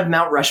front of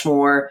Mount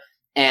Rushmore.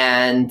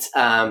 And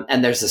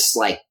there's this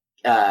like,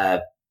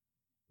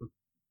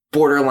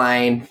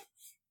 borderline,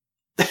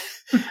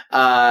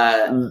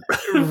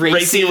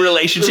 racy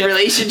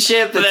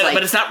relationship.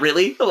 But it's not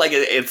really like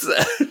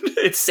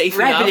it's safe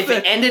right, enough. But if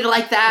it ended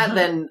like that,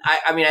 then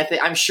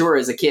I'm sure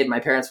as a kid, my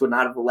parents would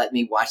not have let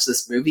me watch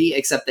this movie,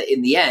 except that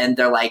in the end,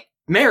 they're like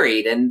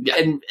married and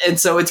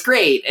so it's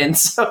great. And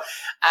so,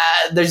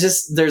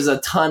 there's a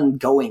ton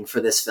going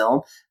for this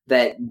film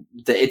that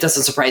it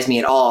doesn't surprise me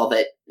at all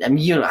that,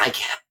 I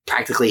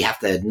practically have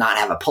to not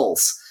have a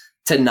pulse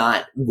to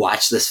not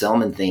watch this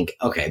film and think,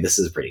 okay, this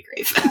is a pretty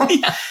great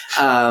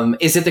film.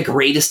 Is it the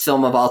greatest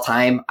film of all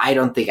time? I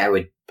don't think I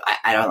would.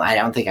 I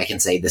don't think I can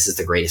say this is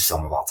the greatest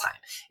film of all time.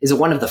 Is it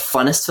one of the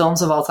funnest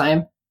films of all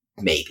time?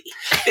 Maybe.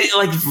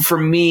 Like, for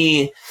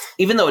me,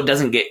 even though it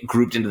doesn't get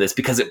grouped into this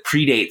because it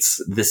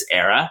predates this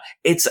era,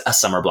 it's a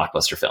summer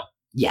blockbuster film.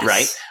 Yes.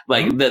 Right?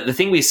 Like the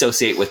thing we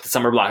associate with the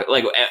summer block,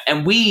 like,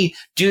 and we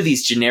do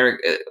these generic,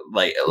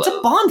 like, it's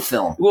a Bond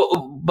film.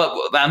 Well, but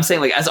I'm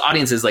saying, like, as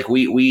audiences, like,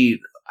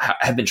 we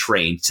have been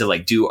trained to,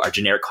 like, do our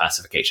generic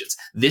classifications.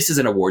 This is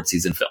an award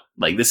season film.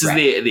 Like, this is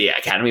the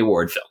Academy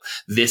Award film.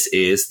 This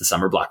is the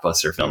summer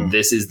blockbuster film.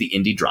 This is the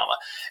indie drama.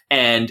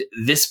 And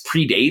this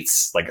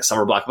predates, like, a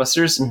summer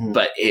blockbusters,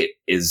 but it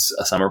is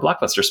a summer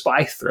blockbuster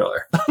spy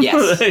thriller.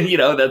 Yes. You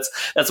know, that's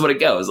what it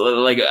goes.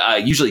 Like,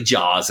 usually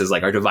Jaws is,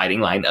 like, our dividing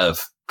line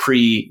of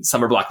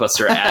pre-summer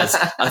blockbuster as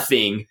a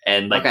thing.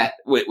 And, like,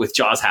 with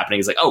Jaws happening,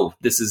 it's like, oh,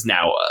 this is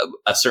now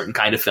a certain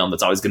kind of film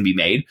that's always going to be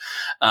made.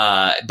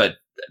 But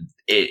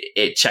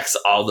it checks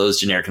all those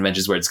generic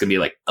conventions where it's going to be,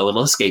 like, a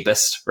little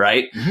escapist,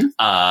 right?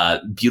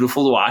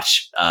 Beautiful to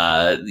watch.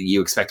 You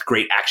expect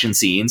great action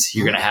scenes.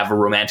 You're going to have a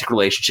romantic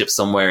relationship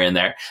somewhere in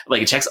there.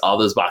 Like, it checks all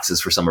those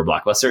boxes for summer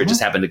blockbuster. It just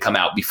happened to come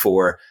out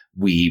before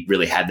we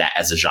really had that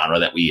as a genre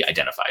that we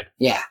identified.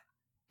 Yeah.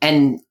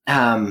 And,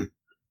 I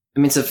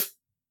mean, so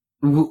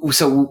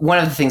one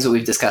of the things that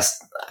we've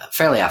discussed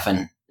fairly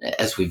often,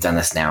 as we've done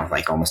this now,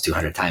 like, almost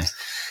 200 times,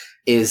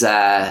 is,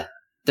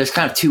 there's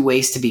kind of two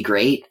ways to be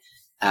great.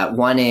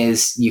 One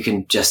is you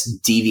can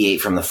just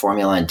deviate from the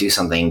formula and do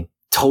something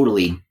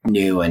totally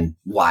new and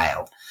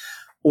wild,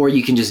 or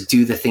you can just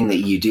do the thing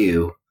that you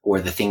do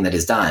or the thing that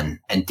is done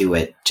and do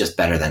it just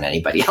better than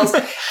anybody else.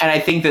 And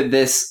I think that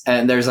there's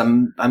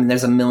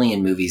a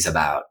million movies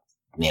about,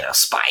 you know,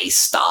 spy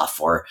stuff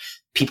or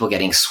people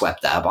getting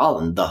swept up,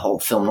 the whole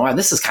film noir.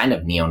 This is kind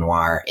of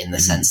neo-noir in the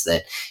sense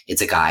that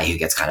it's a guy who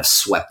gets kind of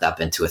swept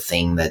up into a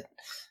thing that,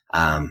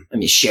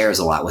 shares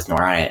a lot with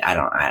noir.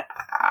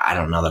 I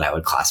don't know that I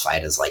would classify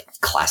it as, like,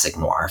 classic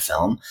noir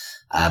film,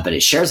 but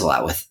it shares a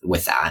lot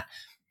with that.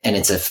 And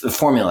it's a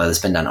formula that's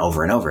been done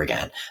over and over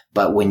again.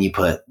 But when you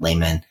put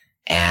Lehman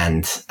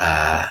and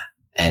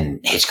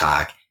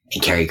Hitchcock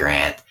and Cary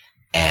Grant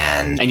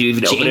and you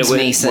even James open it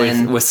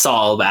Mason with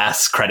Saul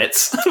Bass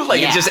credits,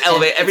 like, it just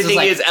elevates. Everything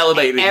is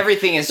elevated.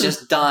 Everything is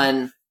just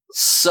done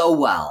so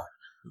well.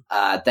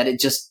 That it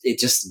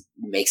just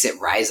makes it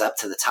rise up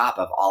to the top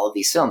of all of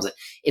these films.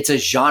 It's a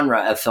genre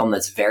of film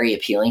that's very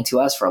appealing to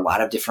us for a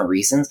lot of different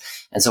reasons.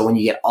 And so when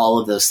you get all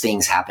of those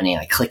things happening,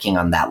 like clicking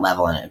on that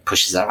level, and it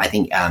pushes up, I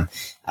think,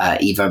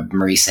 Eva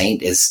Marie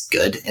Saint is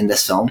good in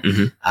this film.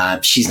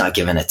 She's not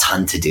given a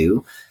ton to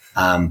do.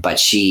 But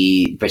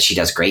she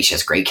does great. She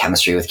has great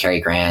chemistry with Cary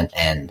Grant,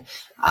 and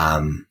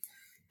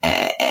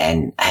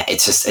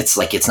it's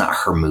like, it's not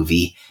her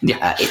movie.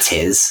 It's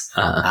his.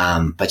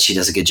 But she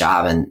does a good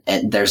job.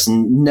 And there's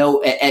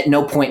at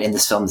no point in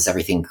this film does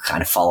everything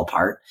kind of fall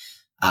apart.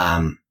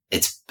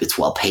 It's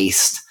well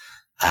paced.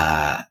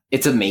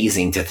 It's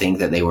amazing to think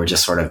that they were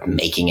just sort of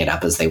making it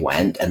up as they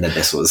went, and that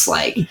this was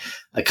like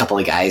a couple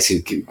of guys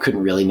who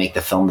couldn't really make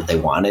the film that they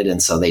wanted.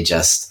 And so they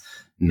just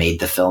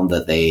made the film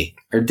that they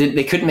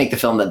couldn't make the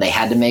film that they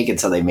had to make. And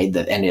so they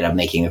ended up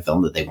making the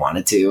film that they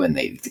wanted to, and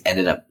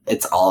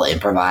it's all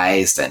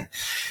improvised.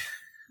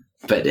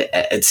 But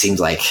it seems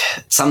like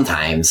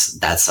sometimes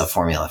that's a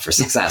formula for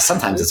success.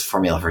 Sometimes it's a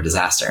formula for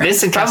disaster.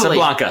 This and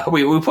Casablanca.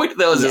 We point to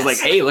those as like,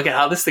 hey, look at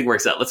how this thing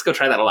works out. Let's go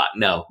try that a lot.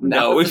 No,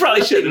 we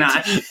probably should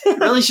not. It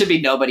really should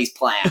be nobody's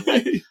plan.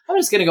 Like, I'm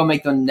just going to go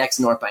make the next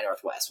North by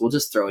Northwest. We'll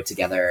just throw it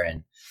together.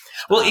 And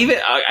well, even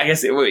I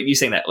guess you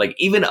saying that, like,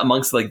 even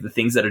amongst, like, the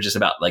things that are just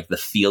about, like, the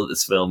feel that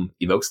this film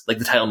evokes, like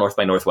the title North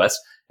by Northwest,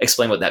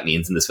 explain what that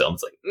means in this film.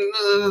 It's like,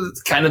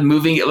 it's kind of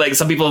moving. Like,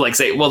 some people like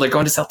say, well, they're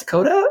going to South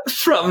Dakota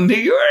from New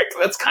York.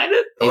 That's kind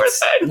of north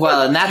side.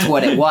 Well, and that's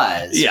what it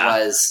was.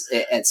 Was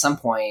at some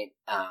point,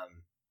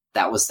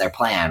 that was their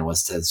plan,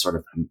 was to sort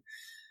of,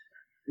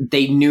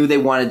 they knew they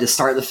wanted to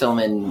start the film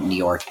in New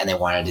York and they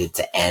wanted it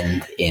to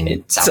end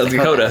in South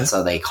Dakota.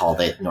 So they called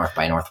it North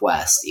by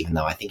Northwest, even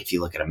though I think if you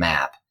look at a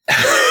map,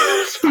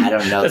 I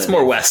don't know. That's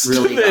more west.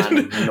 Really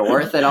gone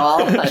north at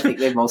all. I think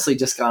they've mostly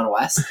just gone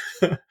west.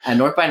 And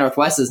North by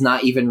Northwest is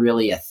not even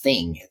really a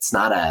thing. It's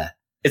not a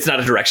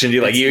direction.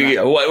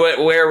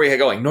 Where are we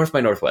going? North by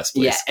Northwest,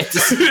 please. Yeah,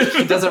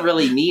 it doesn't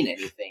really mean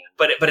anything.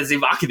 But it's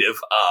evocative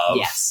of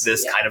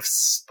this kind of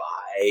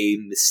spy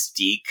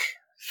mystique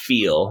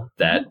feel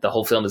that the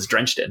whole film is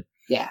drenched in.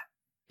 Yeah,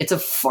 it's a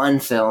fun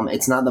film.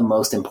 It's not the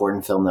most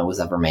important film that was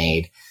ever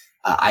made.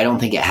 I don't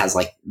think it has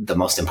like the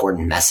most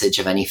important message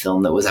of any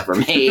film that was ever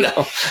made.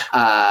 No.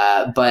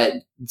 But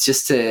it's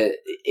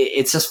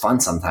just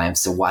fun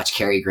sometimes to watch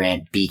Cary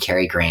Grant be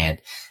Cary Grant,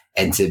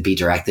 and to be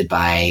directed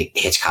by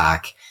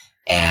Hitchcock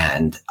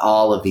and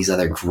all of these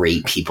other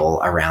great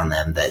people around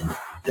them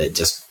that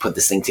just put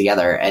this thing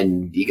together,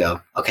 and you go,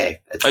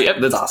 okay, that's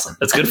awesome.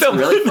 That's a good film.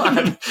 Really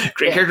fun.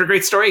 Great character,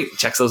 great story.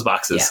 Checks those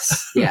boxes.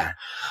 Yes. Yeah.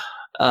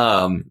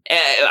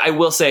 I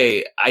will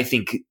say, I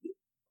think,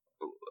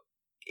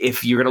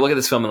 if you're going to look at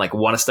this film and like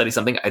want to study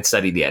something, I'd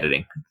study the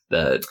editing,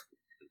 the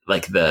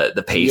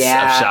pace of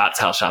shots,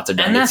 how shots are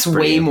done. And that's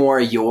way more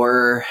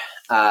your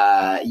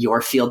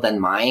field than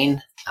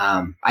mine.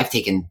 I've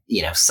taken,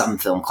 some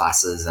film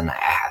classes and I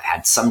have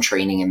had some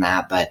training in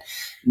that, but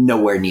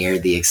nowhere near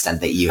the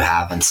extent that you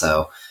have. And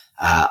so,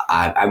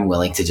 I'm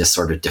willing to just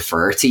sort of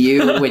defer to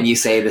you when you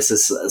say this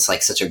is it's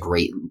like such a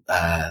great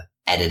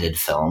edited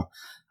film.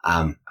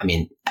 I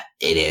mean,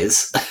 it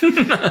is,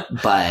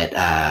 but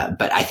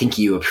I think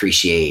you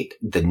appreciate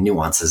the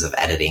nuances of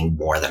editing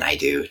more than I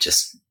do,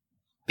 just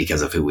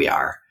because of who we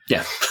are.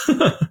 Yeah.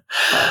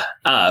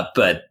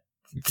 But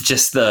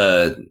just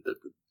I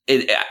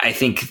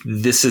think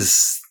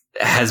this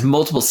has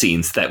multiple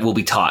scenes that will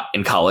be taught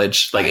in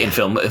college, like in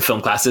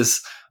film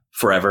classes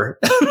forever.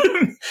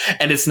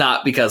 And it's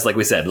not because, like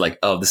we said, like,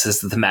 oh, this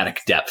is the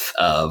thematic depth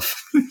of,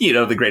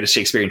 the greatest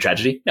Shakespearean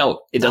tragedy.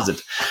 No, it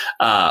doesn't.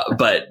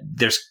 But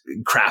there's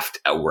craft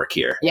at work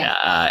here.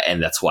 Yeah.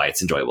 And that's why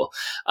it's enjoyable.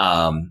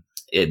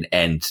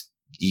 And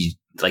you,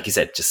 like you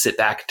said, just sit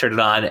back, turn it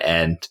on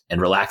and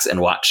relax and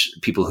watch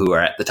people who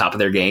are at the top of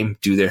their game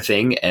do their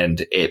thing.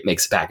 And it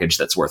makes a package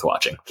that's worth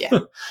watching. Yeah,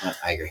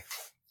 I agree.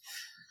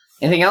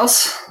 Anything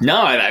else?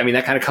 No, I mean,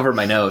 that kind of covered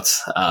my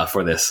notes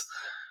for this.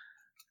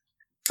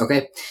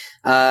 Okay.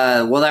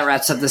 Well, that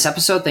wraps up this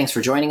episode. Thanks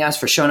for joining us.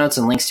 For show notes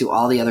and links to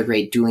all the other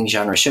great dueling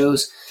genre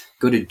shows,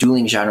 go to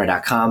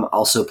duelinggenre.com.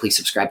 Also, please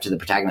subscribe to the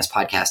Protagonist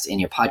Podcast in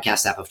your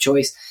podcast app of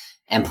choice.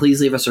 And please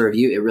leave us a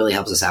review. It really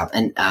helps us out.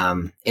 And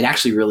it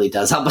actually really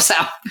does help us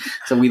out.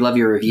 So we love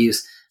your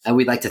reviews.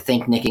 We'd like to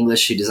thank Nick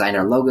English, who designed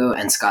our logo,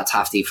 and Scott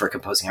Tofty for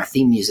composing our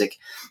theme music.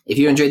 If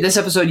you enjoyed this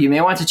episode, you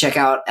may want to check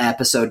out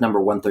episode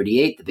number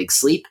 138, The Big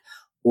Sleep,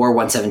 or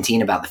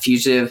 117 about The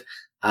Fugitive.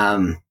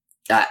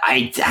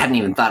 I hadn't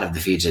even thought of The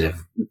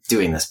Fugitive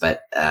doing this,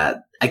 but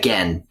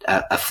again,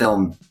 a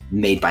film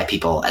made by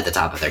people at the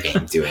top of their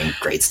game doing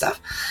great stuff.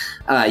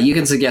 You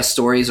can suggest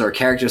stories or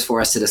characters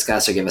for us to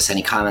discuss or give us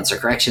any comments or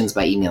corrections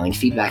by emailing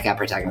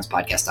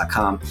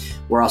feedback@protagonistpodcast.com.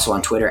 We're also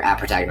on Twitter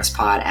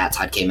 @protagonistpod,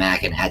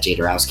 @ToddKMac, and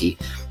 @JDorowski.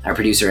 Our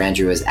producer,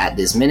 Andrew, is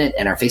 @ThisMinute,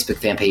 and our Facebook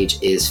fan page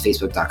is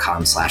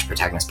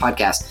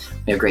facebook.com/protagonistpodcast.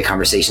 We have great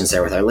conversations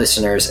there with our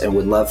listeners and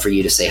would love for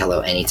you to say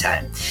hello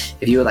anytime.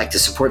 If you would like to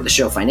support the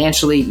show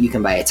financially, you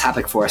can buy a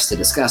topic for us to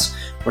discuss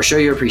or show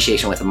your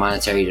appreciation with a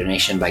monetary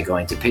donation by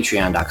going to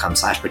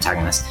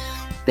patreon.com/protagonist.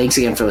 Thanks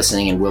again for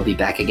listening, and we'll be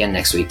back again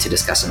next week to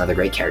discuss another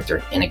great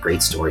character in a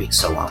great story.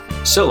 So long.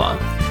 So long.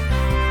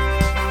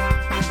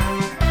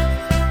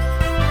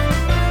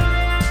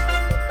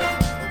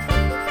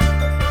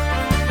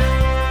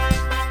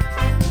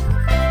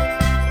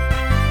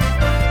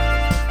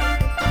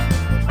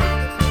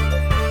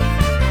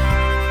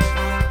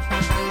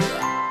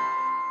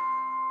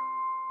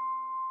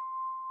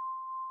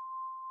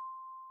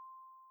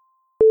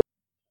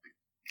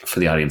 For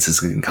the audience, this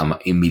can come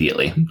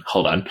immediately.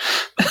 Hold on.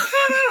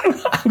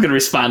 I'm going to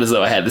respond as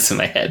though I had this in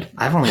my head.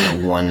 I've only got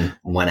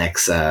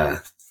 1x.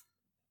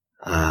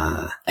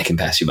 I can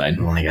pass you mine.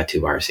 I've only got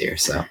 2 bars here,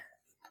 so.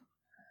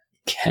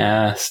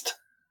 Cast.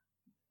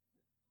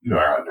 You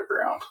are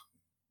underground.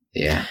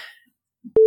 Yeah.